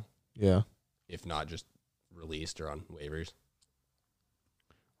minors at all. Yeah. If not, just released or on waivers.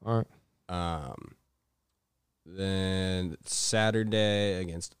 All right. Then Saturday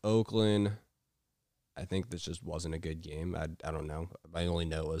against Oakland, I think this just wasn't a good game. I don't know. My only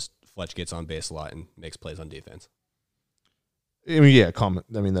note was Fletch gets on base a lot and makes plays on defense. I mean, yeah, comment.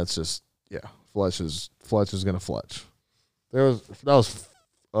 I mean, that's just Fletch is gonna Fletch. That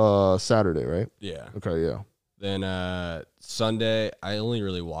was Saturday, right? Yeah. Okay, yeah. Then Sunday, I only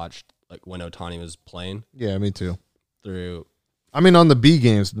really watched like when Ohtani was playing. Yeah, me too. I mean, on the B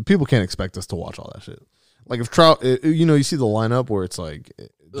games, the people can't expect us to watch all that shit. Like if Trout, you see the lineup where it's like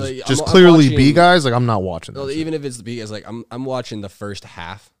just clearly watching, B guys. Like I'm not watching. Well, even if it's the B guys, like I'm watching the first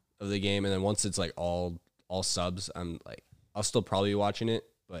half of the game, and then once it's like all subs, I'm like I'll still probably be watching it,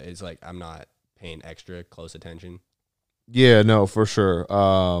 but it's like I'm not paying extra close attention. Yeah, no, for sure.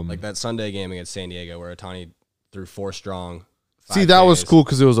 Like that Sunday game against San Diego where Ohtani threw 4 strong. See, that was cool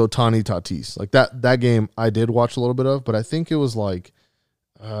because it was Ohtani Tatis. Like that game, I did watch a little bit of, but I think it was like,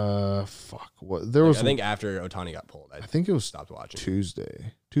 fuck, what there was. I think after Ohtani got pulled, I think it was stopped watching.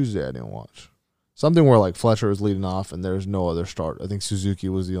 Tuesday, I didn't watch something where like Fletcher was leading off and there's no other start. I think Suzuki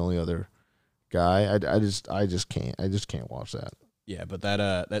was the only other guy. I just can't watch that. Yeah, but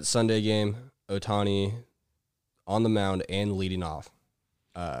that Sunday game, Ohtani on the mound and leading off.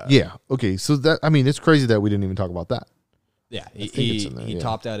 Yeah. Okay. So it's crazy that we didn't even talk about that. Yeah, he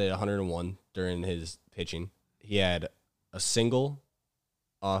topped out at 101 during his pitching. He had a single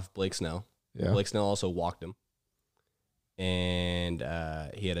off Blake Snell. Yeah. Blake Snell also walked him. And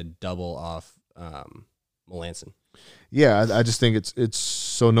he had a double off Melanson. Yeah, I just think it's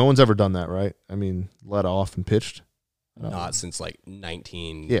so no one's ever done that, right? I mean, let off and pitched. Not since like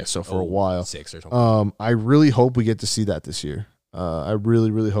 19. Yeah, so for a while. 6 or something. I really hope we get to see that this year. I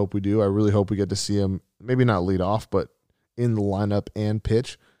really, really hope we do. I really hope we get to see him, maybe not lead off, but in the lineup and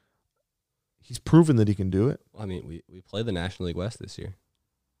pitch. He's proven that he can do it. I mean, we play the National League West this year.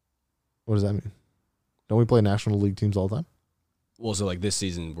 What does that mean? Don't we play National League teams all the time? Well, so like this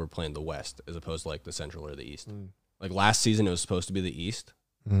season we're playing the West as opposed to like the Central or the East. Like last season it was supposed to be the East,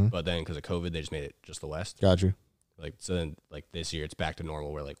 but then because of COVID they just made it just the West. Got you. Like so then like this year it's back to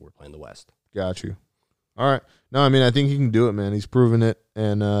normal where like we're playing the West. Got you. All right. No, I mean, I think he can do it, man. He's proven it.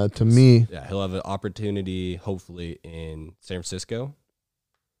 And to me... Yeah, he'll have an opportunity, hopefully, in San Francisco,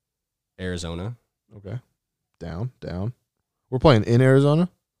 Arizona. Okay. Down. We're playing in Arizona?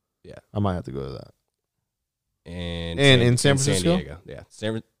 Yeah. I might have to go to that. And in San Francisco? San Diego. Yeah.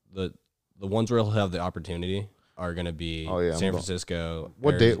 The ones where he'll have the opportunity are going to be San Francisco.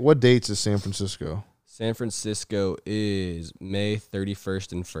 What dates is San Francisco? San Francisco is May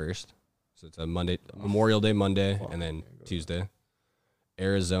 31st and 1st. So it's a Monday, Memorial Day Monday, and then Tuesday.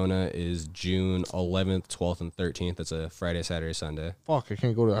 Arizona is June 11th, 12th, and 13th. That's a Friday, Saturday, Sunday. Fuck, I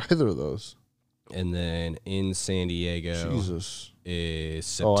can't go to either of those. And then in San Diego Jesus.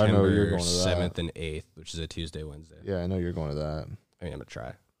 is Oh, I know September you're going to that. 7th and 8th, which is a Tuesday, Wednesday. Yeah, I know you're going to that. I mean, I'm going to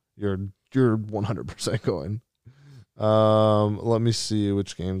try. You're 100% going. Let me see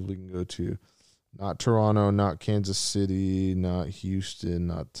which games we can go to. Not Toronto, not Kansas City, not Houston,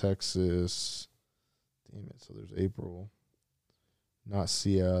 not Texas. Damn it! So there's April. Not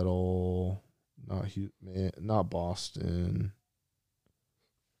Seattle, not Boston.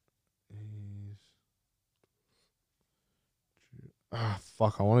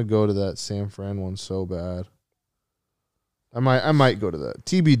 Fuck! I want to go to that San Fran one so bad. I might go to that.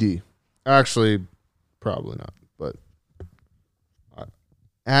 TBD. Actually, probably not. But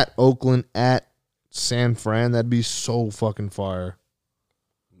at Oakland, at San Fran, that'd be so fucking fire.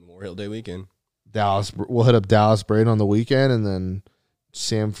 Memorial Day weekend. Dallas, we'll hit up Dallas Braid on the weekend, and then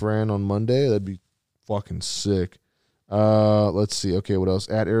San Fran on Monday. That'd be fucking sick. Let's see. Okay, what else?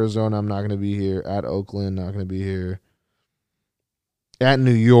 At Arizona, I'm not going to be here. At Oakland, not going to be here. At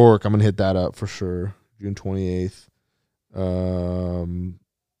New York, I'm going to hit that up for sure. June 28th.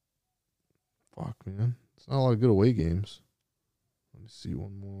 Fuck, man. It's not a lot of good away games. Let me see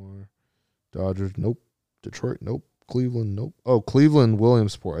one more. Dodgers, nope. Detroit, nope. Cleveland, nope. Oh, Cleveland,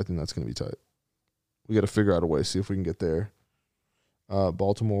 Williamsport. I think that's going to be tight. We got to figure out a way, see if we can get there.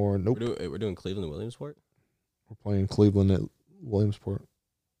 Baltimore, nope. We're doing Cleveland and Williamsport? We're playing Cleveland at Williamsport.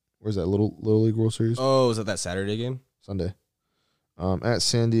 Where's that, Little League World Series? Oh, is that Saturday game? Sunday. At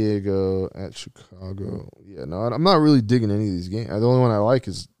San Diego, at Chicago. Yeah, no, I'm not really digging any of these games. The only one I like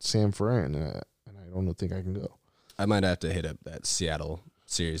is San Fran, and I don't think I can go. I might have to hit up that Seattle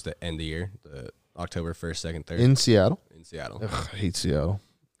series to end the year, the October 1st, 2nd, 3rd. In Seattle? In Seattle. Ugh, I hate Seattle.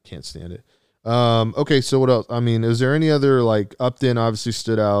 Can't stand it. Okay, so what else? I mean, is there any other, like, Upton obviously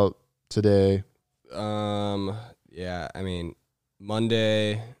stood out today? Yeah, I mean,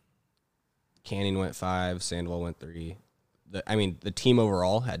 Monday, Canning went 5, Sandoval went 3. The team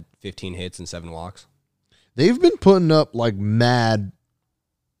overall had 15 hits and 7 walks. They've been putting up, like, mad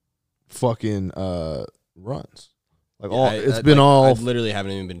fucking runs. Like, I literally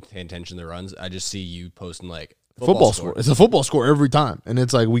haven't even been paying attention to the runs. I just see you posting, like, football score. It's a football score every time. And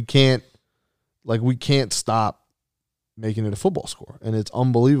it's like we can't stop making it a football score. And it's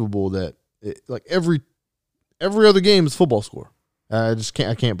unbelievable that every other game is football score. I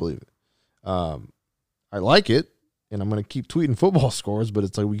can't believe it. I like it, and I'm going to keep tweeting football scores, but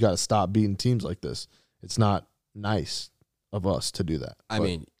it's like we got to stop beating teams like this. It's not nice of us to do that. I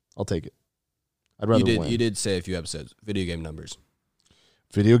mean, I'll take it. I'd rather win. You did say a few episodes, video game numbers.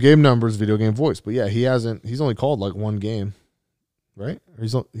 Video game numbers, video game voice. But yeah, he's only called like one game, right? Or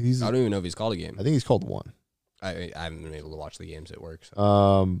he's I don't even know if he's called a game. I think he's called one. I haven't been able to watch the games at work.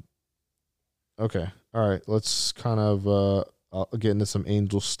 So. Okay. All right. Let's kind of get into some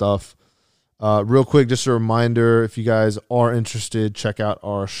Angel stuff. Real quick, just a reminder, if you guys are interested, check out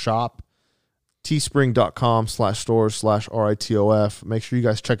our shop, teespring.com/stores/RITOF. Make sure you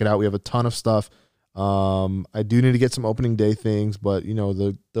guys check it out. We have a ton of stuff. I do need to get some opening day things, but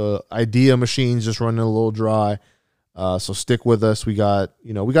the idea machine's just running a little dry. So stick with us. We got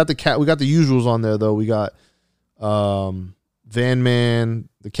the usuals on there though. We got Van Man,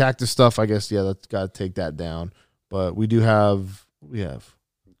 the cactus stuff. I guess that's got to take that down. But we have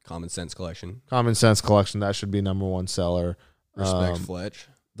Common Sense Collection. Common Sense Collection. That should be number one seller. Respect Fletch.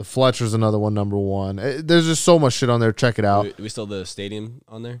 The Fletcher's another one, number one. There's just so much shit on there. Check it out. Do we still have the stadium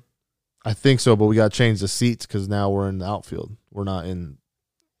on there? I think so, but we got to change the seats because now we're in the outfield. We're not in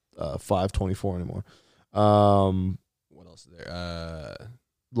 524 anymore. What else is there?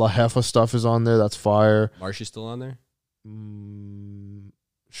 La Jefa stuff is on there. That's fire. Marshy's still on there?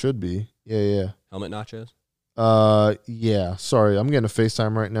 Should be. Yeah. Helmet nachos? Yeah. Sorry, I'm getting a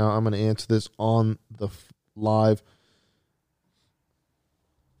FaceTime right now. I'm going to answer this on the live.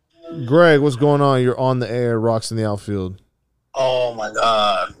 Greg, what's going on? You're on the air. Rocks in the outfield. Oh my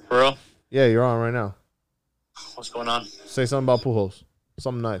God, bro. Yeah, you're on right now. What's going on? Say something about Pujols.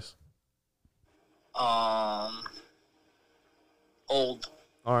 Something nice. Old.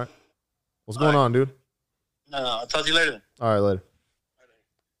 All right. What's going on, dude? No, I'll talk to you later. All right, later.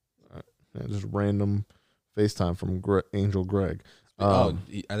 All right. Yeah, just random FaceTime from Angel Greg. I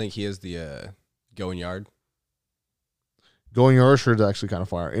think he is the going yard. Going yard shirt is actually kind of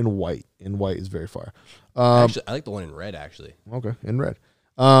fire. In white. In white is very fire. Actually, I like the one in red, actually. Okay, in red.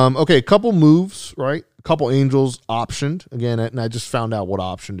 Okay, a couple moves, right? A couple Angels optioned. Again, and I just found out what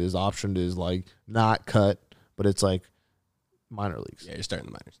optioned is. Optioned is like not cut, but it's like minor leagues. Yeah, you're starting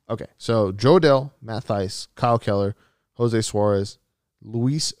the minors. Okay, so Joe Dell, Matt Thaiss, Kyle Keller, Jose Suarez,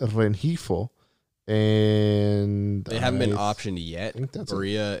 Luis Rengifo, and They haven't been I optioned yet, think that's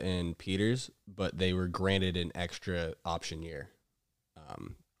Berea and Peters, but they were granted an extra option year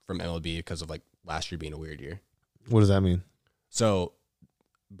from MLB because of like last year being a weird year. What does that mean? So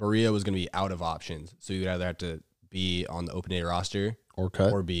Berea was going to be out of options, so you'd either have to be on the open day roster Or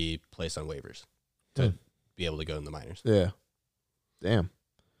cut? or be placed on waivers to be able to go in the minors. Yeah. Damn.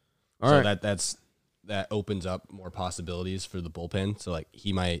 All right. That opens up more possibilities for the bullpen. So like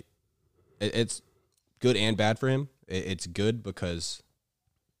he might, it's good and bad for him. It's good because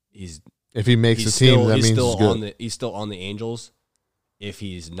if he makes the still, team, that means he's good. he's still on the Angels if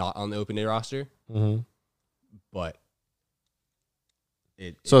he's not on the open day roster. Mm-hmm. But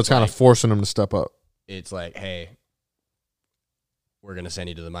So it's kind of forcing him to step up. It's like, hey, we're gonna send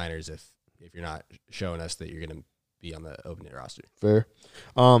you to the minors if you're not showing us that you're gonna be on the open day roster. Fair.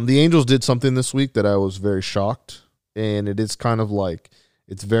 The Angels did something this week that I was very shocked, and it is kind of like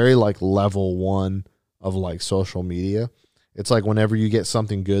it's very like level one of like social media. It's like whenever you get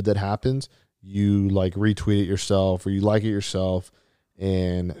something good that happens, you like retweet it yourself or you like it yourself.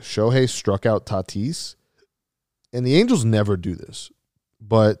 And Shohei struck out Tatis, and the Angels never do this,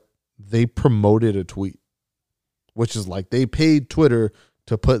 but they promoted a tweet, which is like they paid Twitter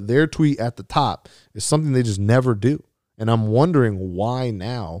to put their tweet at the top. It's something they just never do. And I'm wondering why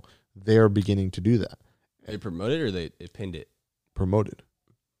now they're beginning to do that. They promoted or they pinned it? Promoted.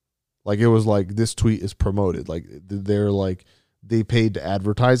 Like it was like this tweet is promoted. Like they're like they paid to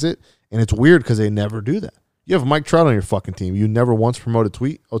advertise it. And it's weird because they never do that. You have Mike Trout on your fucking team. You never once promote a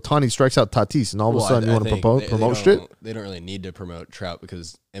tweet. Ohtani strikes out Tatis, and all of a sudden you want to promote shit? They don't really need to promote Trout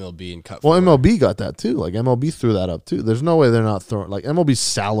because MLB and Cut. Well, MLB got that too. Like MLB threw that up too. There's no way they're not throwing. Like MLB's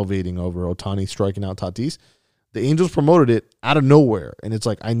salivating over Ohtani striking out Tatis. The Angels promoted it out of nowhere, and it's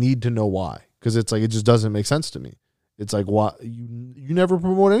like I need to know why, because it's like it just doesn't make sense to me. It's like why you never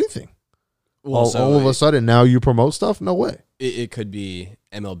promote anything. Well, all of a sudden now you promote stuff? No way. It could be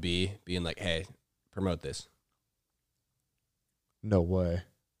MLB being like, hey, promote this. No way.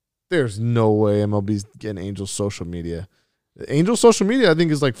 There's no way MLB's getting Angels social media. Angels social media, I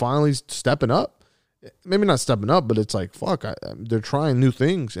think, is like finally stepping up. Maybe not stepping up, but it's like, fuck, they're trying new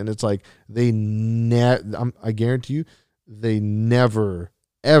things. And it's like I guarantee you, they never,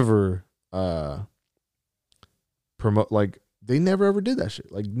 ever promote, like, they never, ever did that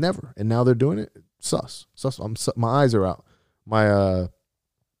shit. Like, never. And now they're doing it. Sus. My eyes are out. My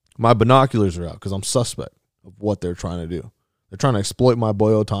binoculars are out because I'm suspect of what they're trying to do. They're trying to exploit my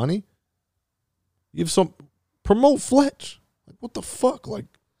boy Ohtani. You have some promote Fletch. Like what the fuck? Like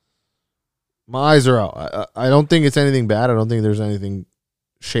my eyes are out. I don't think it's anything bad. I don't think there's anything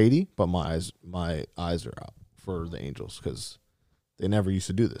shady. But my eyes are out for the Angels because they never used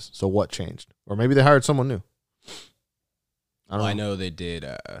to do this. So what changed? Or maybe they hired someone new. I know they did.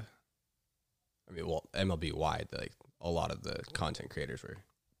 MLB wide, like a lot of the content creators were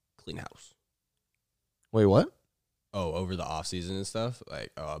clean house. Wait, what? Oh, over the off season and stuff, like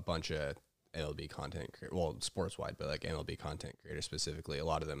a bunch of MLB content creators, well, sports wide, but like MLB content creators specifically, a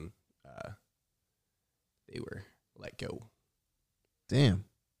lot of them, they were let go. Damn.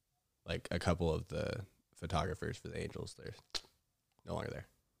 Like a couple of the photographers for the Angels, they're no longer there.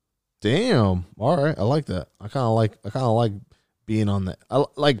 Damn. All right, I like that. I kind of like being on that.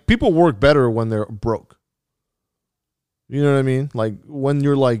 Like people work better when they're broke. You know what I mean? Like when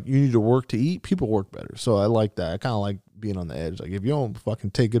you're like you need to work to eat, people work better. So I like that. I kind of like being on the edge. Like if you don't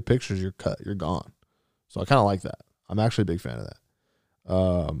fucking take good pictures, you're cut. You're gone. So I kind of like that. I'm actually a big fan of that.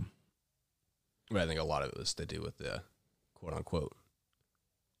 But I think a lot of it was to do with the quote unquote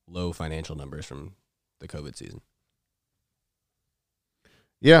low financial numbers from the COVID season.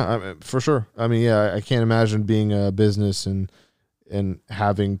 Yeah, for sure. I mean, yeah, I can't imagine being a business and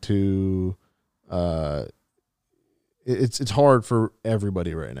having to. It's hard for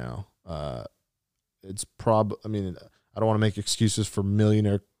everybody right now. It's I mean, I don't want to make excuses for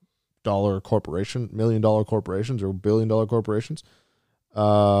million dollar corporations or $1 billion corporations.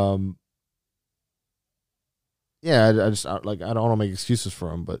 Yeah, I don't want to make excuses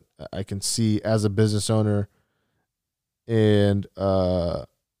for them, but I can see as a business owner and like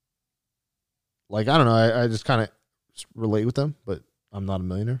I don't know, I just kind of relate with them, but I'm not a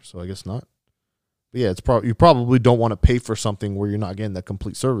millionaire, so I guess not. But yeah, it's you probably don't want to pay for something where you're not getting the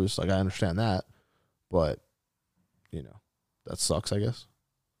complete service. Like I understand that, but you know, that sucks, I guess.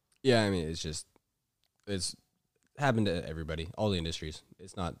 Yeah, I mean, it's happened to everybody, all the industries.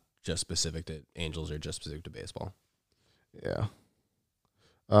 It's not just specific to Angels or just specific to baseball. Yeah.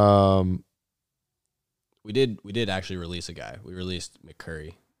 We did actually release a guy. We released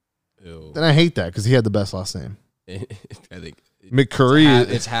McCurry, who then I hate that because he had the best last name. I think McCurry.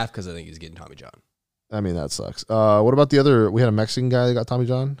 It's half because I think he's getting Tommy John. I mean, that sucks. What about the other? We had a Mexican guy that got Tommy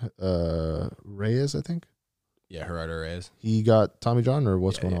John. Reyes, I think. Yeah, Gerardo Reyes. He got Tommy John, or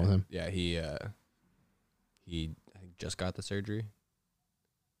what's going on with him? Yeah, he I think just got the surgery.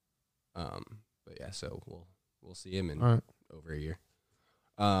 But yeah, so we'll see him in over a year.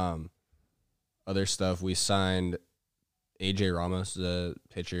 Other stuff, we signed AJ Ramos, the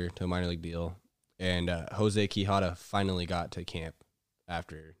pitcher, to a minor league deal, and Jose Quijada finally got to camp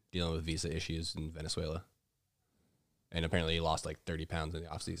after dealing with visa issues in Venezuela. And apparently he lost like 30 pounds in the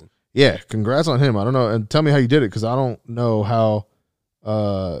offseason. Yeah, congrats on him. I don't know, and tell me how you did it, because I don't know how.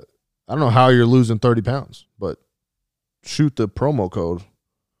 I don't know how you're losing 30 pounds, but shoot the promo code,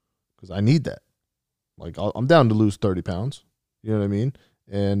 because I need that. Like, I'm down to lose 30 pounds. You know what I mean?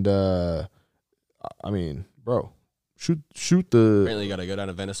 And I mean, bro, shoot the. Apparently, you got to go down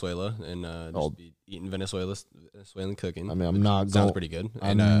to Venezuela and just be eating Venezuelan cooking. I mean, I'm not sounds pretty good.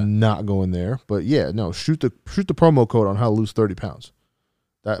 I'm not going there, but yeah, no, shoot the promo code on how to lose 30 pounds.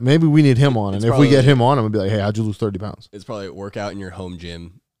 That maybe we need him on, and if we get him on, I'm gonna be like, hey, how'd you lose 30 pounds? It's probably work out in your home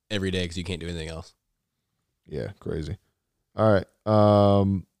gym every day because you can't do anything else. Yeah, crazy. All right,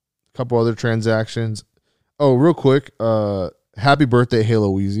 couple other transactions. Oh, real quick, happy birthday, Halo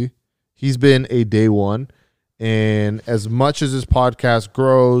Weezy. He's been a day one, and as much as this podcast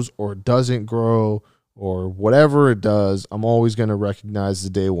grows or doesn't grow or whatever it does, I'm always gonna recognize the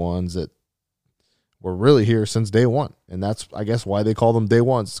day ones that were really here since day one. And that's, I guess, why they call them day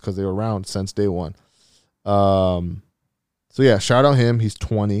ones, because they were around since day one. So, yeah, shout out him. He's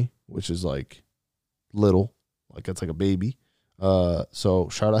 20, which is, like, little. Like, it's like a baby. So,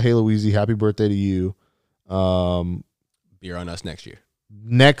 shout out Halo Weezy. Happy birthday to you. Beer on us next year.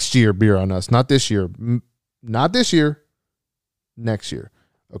 Next year, beer on us. Not this year. Not this year. Next year.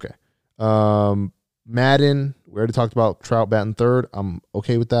 Okay. Madden, we already talked about Trout batting third. I'm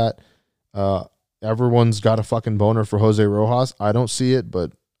okay with that. Everyone's got a fucking boner for Jose Rojas. I don't see it,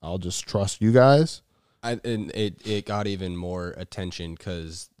 but I'll just trust you guys. And it got even more attention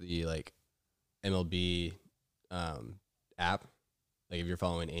because the like MLB app, like if you're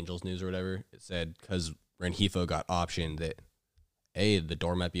following Angels news or whatever, it said because Rengifo got optioned that the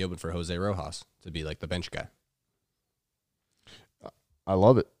door might be open for Jose Rojas to be like the bench guy. I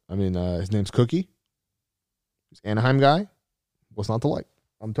love it. I mean, his name's Cookie. He's an Anaheim guy. What's not to like?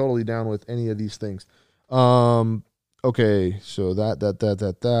 I'm totally down with any of these things. Okay, so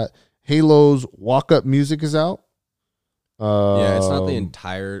that. Halo's walk-up music is out. Yeah, it's not the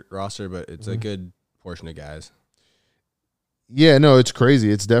entire roster, but it's a good portion of guys. Yeah, no, it's crazy.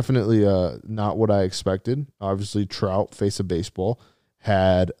 It's definitely not what I expected. Obviously, Trout, face of baseball,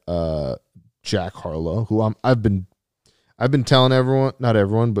 had Jack Harlow, who I've been telling everyone, not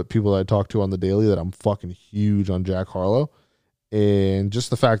everyone, but people that I talk to on the daily, that I'm fucking huge on Jack Harlow. And just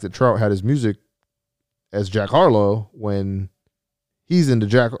the fact that Trout had his music as Jack Harlow when he's into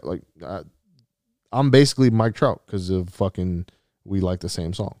Jack, like, I'm basically Mike Trout because of fucking we like the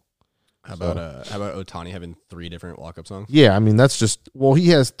same song. How about Ohtani having 3 different walk-up songs? Yeah, I mean, that's just, well, he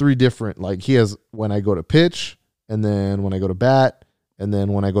has 3 different, like, he has When I Go to Pitch, and then When I Go to Bat, and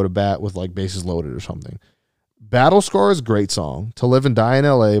then When I Go to Bat with, like, Bases Loaded or something. Battle Scar is a great song. To Live and Die in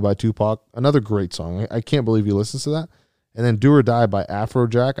L.A. by Tupac, another great song. I can't believe he listens to that. And then Do or Die by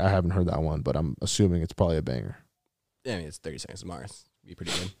Afrojack. I haven't heard that one, but I'm assuming it's probably a banger. Yeah, I mean, it's 30 Seconds to Mars. Be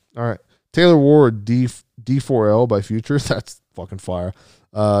pretty good. All right. Taylor Ward, D4L by Future. That's fucking fire.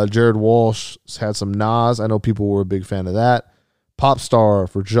 Jared Walsh had some Nas. I know people were a big fan of that. Pop Star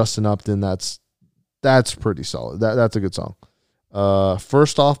for Justin Upton. That's pretty solid. That's a good song.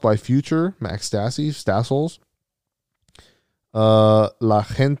 First Off by Future, Max Stassels. La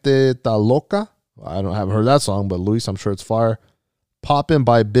Gente Ta Loca. I haven't heard that song, but Luis, I'm sure it's fire. Poppin'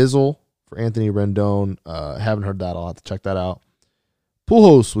 by Bizzle for Anthony Rendon. Haven't heard that. I'll have to check that out.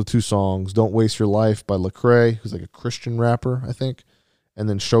 Pujols with 2 songs. Don't Waste Your Life by Lecrae, who's like a Christian rapper, I think. And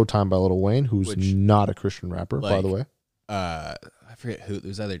then Showtime by Lil Wayne, who's not a Christian rapper, by the way. I forget who. It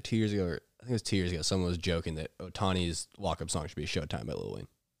was either 2 years ago or I think it was 2 years ago. Someone was joking that Ohtani's walk-up song should be Showtime by Lil Wayne.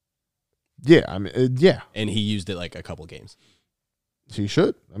 Yeah, I mean, yeah. And he used it like a couple games. He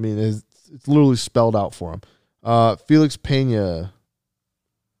should. I mean, it's literally spelled out for him. Felix Pena,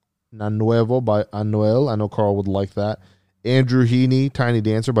 Na Nuevo by Anuel. I know Carl would like that. Andrew Heaney, Tiny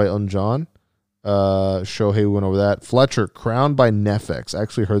Dancer by Unjon. Shohei went over that. Fletcher, Crowned by Nefex. I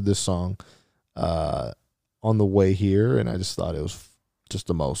actually heard this song on the way here, and I just thought it was just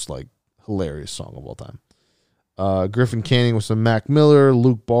the most like hilarious song of all time. Griffin Canning with some Mac Miller.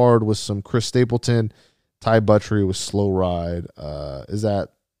 Luke Bard with some Chris Stapleton. Ty Buttrey with Slow Ride.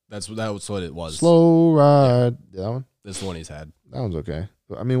 That's what it was. Slow Ride. Yeah. That one? This is the one he's had. That one's okay.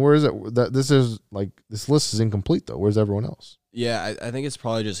 I mean, where is it? This list is incomplete though. Where's everyone else? Yeah, I think it's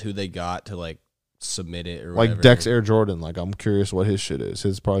probably just who they got to like submit it or Like whatever. Dex Air Jordan. Like I'm curious what his shit is.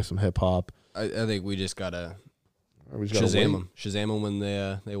 His probably some hip hop. I think we just gotta We just gotta Shazam wait. them. Shazam them when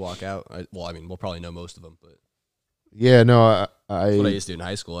they walk out. I mean, we'll probably know most of them, but Yeah, no, that's what I used to do in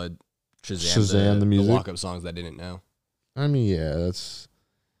high school. I'd Shazam, Shazam the music? walk-up songs that I didn't know. I mean, yeah, that's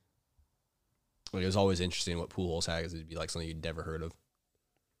Like, it was always interesting what Pujols had, because it'd be like something you'd never heard of.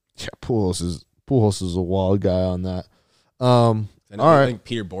 yeah. Pujols is a wild guy on that. I All right. think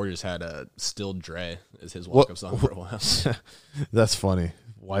Peter Borders had a Still Dre as his walk-up song for a while. That's funny,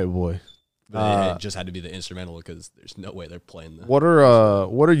 white boy. But it just had to be the instrumental, because there's no way they're playing the. What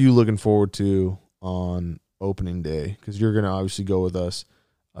are you looking forward to on opening day? Because you're gonna obviously go with us.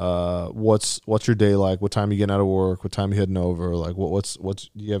 What's your day like? What time you getting out of work? What time you heading over? Like what's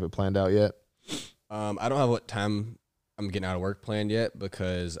do you have it planned out yet? I don't have what time I'm getting out of work planned yet,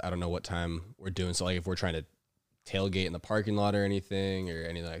 because I don't know what time we're doing. So like if we're trying to tailgate in the parking lot or anything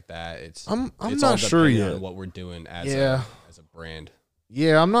like that, I'm it's not all sure depending yet. on what we're doing as Yeah. a brand.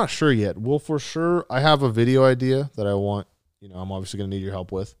 Yeah, I'm not sure yet. Well, for sure, I have a video idea that I want. I'm obviously gonna need your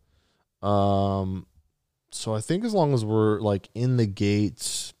help with. So I think as long as we're like in the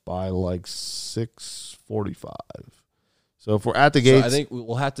gates by like 6:45. So if we're at the gates, So I think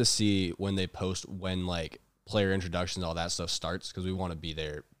we'll have to see when they post when like player introductions and all that stuff starts, because we want to be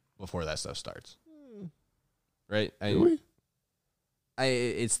there before that stuff starts. Right? do we?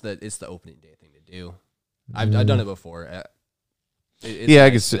 It's the opening day thing to do. I've done it before. Yeah, I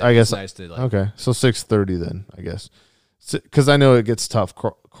guess. It's nice to like. Okay, so 6:30 then, I guess, because I know it gets tough.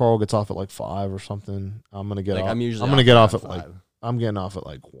 Carl gets off at like 5 or something. I'm gonna get Like, off. I'm usually gonna get off at at like 5. I'm getting off at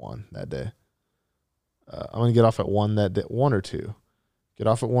like 1 that day. I'm gonna get off at 1 that day, 1 or 2. Get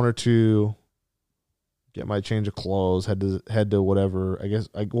off at 1 or 2. Get my change of clothes. Head to whatever. I guess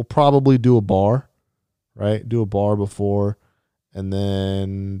I will probably do a bar, right? Do a bar before, and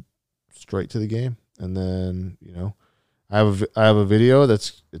then straight to the game. And then I have a video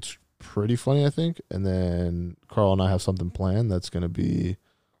it's pretty funny, I think. And then Carl and I have something planned that's gonna be,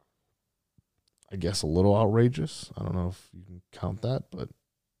 I guess, a little outrageous. I don't know if you can count that, but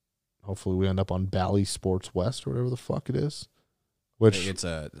hopefully we end up on Bally Sports West or whatever the fuck it is. I think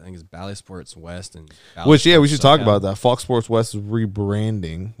it's Bally Sports West and Bally We Sports should talk SoCal. about that. Fox Sports West is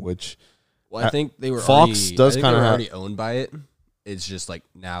rebranding, which Well, I think they were Fox does kinda kinda have- already owned by it. It's just like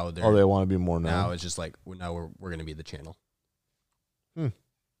now they're they want to be more known. now it's just like we're going to be the channel.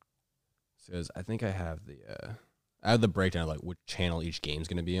 Because I think I have the breakdown of like which channel each game's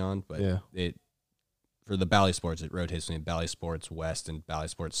going to be on, but Yeah. it for the Bally Sports it rotates between Bally Sports West and Bally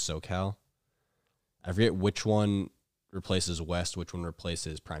Sports SoCal. I forget which one replaces West, which one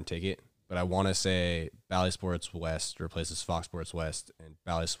replaces Prime Ticket, but I want to say Bally Sports West replaces Fox Sports West, and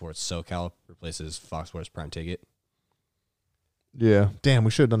Bally Sports SoCal replaces Fox Sports Prime Ticket. Yeah. Damn,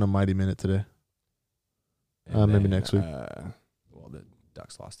 we should have done a Mighty Minute today. And Maybe next week. Well, the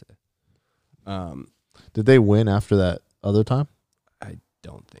Ducks lost today. Did they win after that other time? I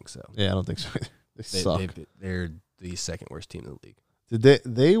don't think so. Yeah, I don't think so. They suck. They're the second worst team in the league. Did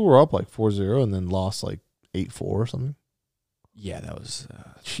they were up like 4-0 and then lost like 8-4 or something? Yeah, that was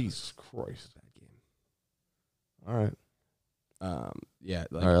Jesus Christ. a bad game. All right. Yeah,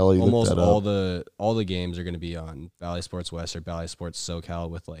 like All right, I'll let you look almost that all up. the games are going to be on Bally Sports West or Bally Sports SoCal,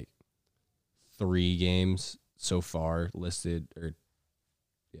 with like 3 games so far listed, or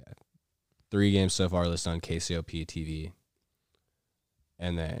 3 games so far listed on KCOP TV,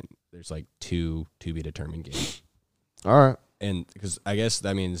 and then there's like 2 to be determined games. All right. And because I guess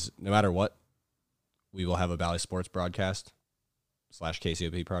that means no matter what, we will have a Bally Sports broadcast /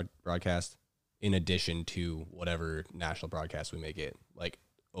 KCOP broadcast, in addition to whatever national broadcast we may get. Like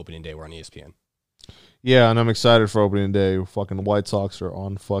opening day, we're on ESPN. Yeah, and I'm excited for opening day. Fucking White Sox are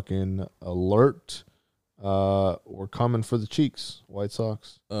on fucking alert. We're coming for the cheeks, White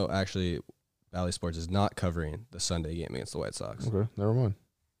Sox. Oh, actually, Bally Sports is not covering the Sunday game against the White Sox. Okay, never mind.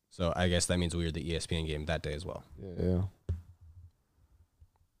 So I guess that means we were the ESPN game that day as well. Yeah. What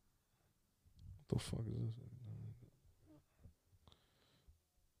the fuck is this?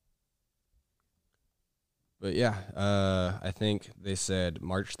 But yeah, I think they said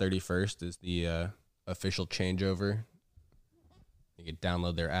March 31st is the official changeover. You could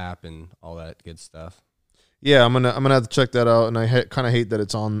download their app and all that good stuff. Yeah, I'm gonna have to check that out, and I kind of hate that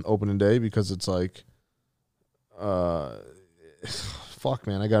it's on opening day because it's like, fuck,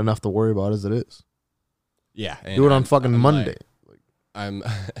 man, I got enough to worry about as it is. Yeah, and Do it on fucking Monday. I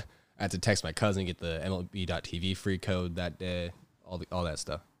had to text my cousin, get the MLB.TV free code that day, all that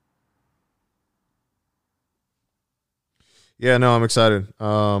stuff. Yeah, no, I'm excited.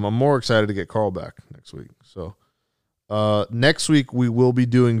 I'm more excited to get Carl back next week. So next week we will be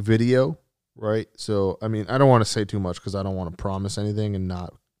doing video, right? So, I mean, I don't want to say too much because I don't want to promise anything and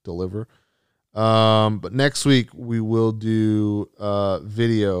not deliver. But next week we will do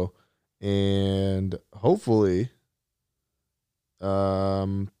video, and hopefully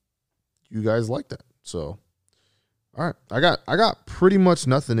you guys like that. So, all right, I got pretty much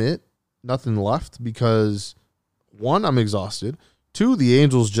nothing left because 1, I'm exhausted. 2, the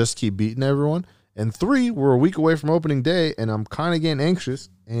Angels just keep beating everyone. And 3, we're a week away from opening day, and I'm kind of getting anxious.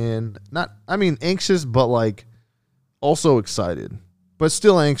 And anxious, but like also excited, but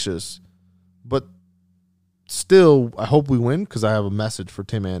still anxious. But still, I hope we win because I have a message for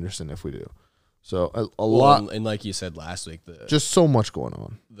Tim Anderson if we do. So a lot. And like you said last week, just so much going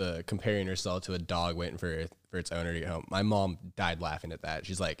on. The comparing yourself to a dog waiting for its owner to get home. My mom died laughing at that.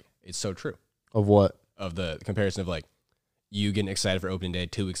 She's like, it's so true. Of what? Of the comparison of like you getting excited for opening day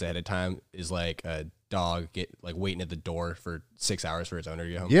 2 weeks ahead of time is like a dog waiting at the door for 6 hours for its owner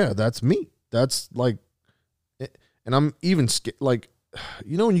to get home. Yeah, that's me. That's like, and I'm even scared. Like,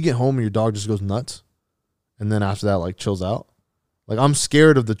 you know when you get home and your dog just goes nuts, and then after that like chills out. Like I'm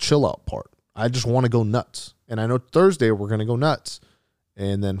scared of the chill out part. I just want to go nuts, and I know Thursday we're gonna go nuts,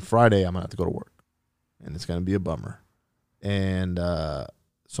 and then Friday I'm gonna have to go to work, and it's gonna be a bummer, and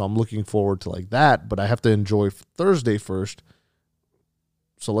so I'm looking forward to like that, but I have to enjoy Thursday first.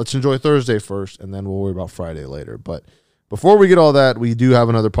 So let's enjoy Thursday first, and then we'll worry about Friday later. But before we get all that, we do have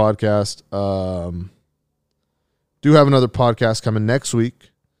another podcast. Coming next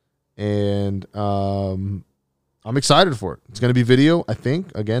week, and I'm excited for it. It's going to be video, I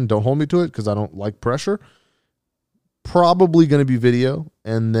think. Again, don't hold me to it because I don't like pressure. Probably going to be video,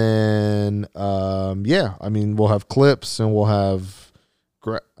 and then we'll have clips and we'll have.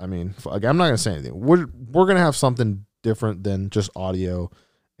 I'm not going to say anything. We're going to have something different than just audio,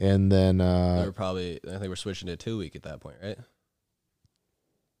 and then I think we're switching to 2 week at that point, right? At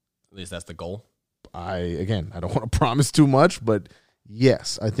least that's the goal. I don't want to promise too much, but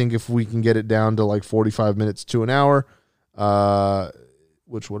yes, I think if we can get it down to like 45 minutes to an hour,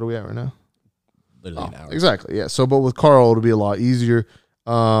 what are we at right now? Literally an hour. Exactly, yeah. So, but with Carl, it'll be a lot easier.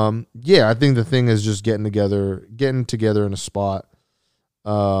 I think the thing is just getting together in a spot.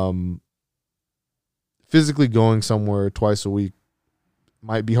 Physically going somewhere twice a week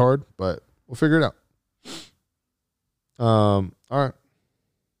might be hard, but we'll figure it out. All right.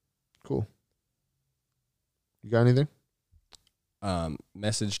 Cool. You got anything?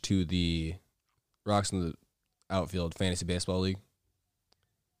 Message to the Rocks in the Outfield Fantasy Baseball League.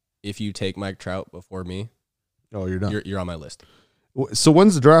 If you take Mike Trout before me, you're done. You're on my list. So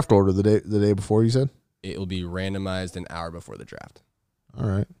when's the draft order? The day before, you said? It will be randomized an hour before the draft. All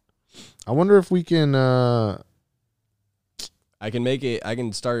right. I wonder if we can. I can make it. I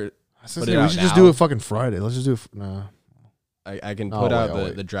can start. We should just do it fucking Friday. Let's just do it. Nah. I can put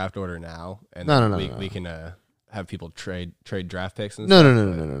out the draft order now, and we can have people trade draft picks. And No.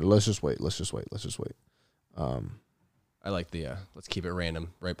 Let's just wait. I like the let's keep it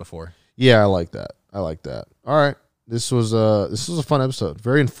random right before. Yeah, I like that. All right. This was a fun episode.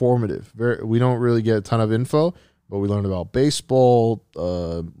 Very informative. We don't really get a ton of info, but we learned about baseball,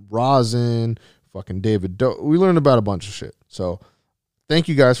 rosin, fucking David Doe. We learned about a bunch of shit. So thank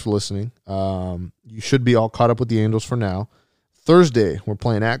you guys for listening. You should be all caught up with the Angels for now. Thursday, we're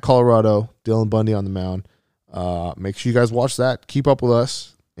playing at Colorado. Dylan Bundy on the mound. Make sure you guys watch that. Keep up with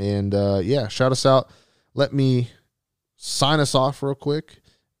us. And, shout us out. Let me sign us off real quick,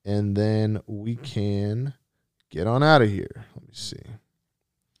 and then we can get on out of here. Let me see.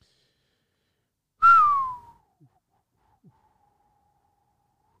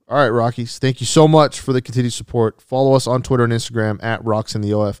 All right, Rockies. Thank you so much for the continued support. Follow us on Twitter and Instagram at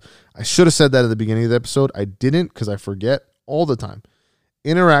RocksInTheOF. I should have said that at the beginning of the episode. I didn't because I forget all the time.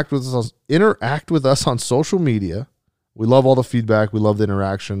 Interact with us on social media. We love all the feedback. We love the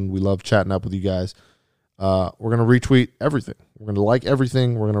interaction. We love chatting up with you guys. We're going to retweet everything. We're going to like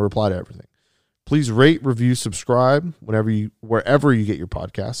everything. We're going to reply to everything. Please rate, review, subscribe wherever you get your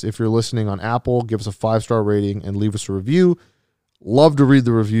podcasts. If you're listening on Apple, give us a 5-star rating and leave us a review. Love to read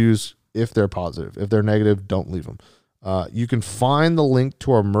the reviews if they're positive. If they're negative, don't leave them. You can find the link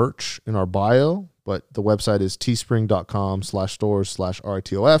to our merch in our bio, but the website is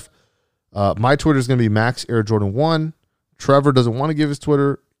teespring.com/stores/RITOF. My Twitter is going to be MaxAirJordan1. Trevor doesn't want to give his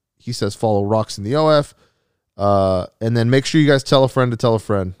Twitter. He says follow Rocks in the OF. And then make sure you guys tell a friend to tell a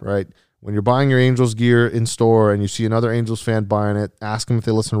friend, right? When you're buying your Angels gear in store and you see another Angels fan buying it, ask them if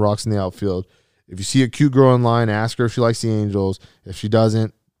they listen to Rocks in the Outfield. If you see a cute girl in line, ask her if she likes the Angels. If she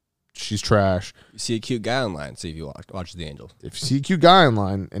doesn't, she's trash. You see a cute guy online, see if you watch the Angels. If you see a cute guy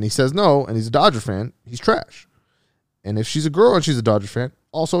online and he says no and he's a Dodger fan, he's trash. And if she's a girl and she's a Dodger fan,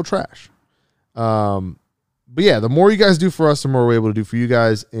 also trash. But yeah, the more you guys do for us, the more we're able to do for you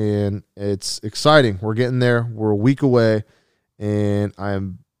guys, and it's exciting. We're getting there. We're a week away, and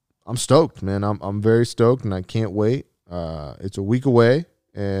I'm stoked, man. I'm very stoked, and I can't wait. It's a week away,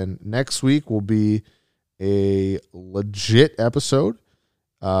 and next week will be a legit episode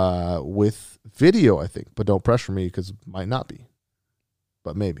with video, I think. But don't pressure me because it might not be,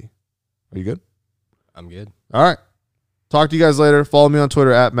 but maybe. Are you good? I'm good. All right. Talk to you guys later. Follow me on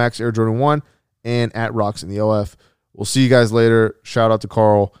Twitter at MaxAirJordan1 and at Rocks in the OF. We'll see you guys later. Shout out to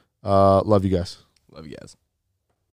Carl. Love you guys. Love you guys.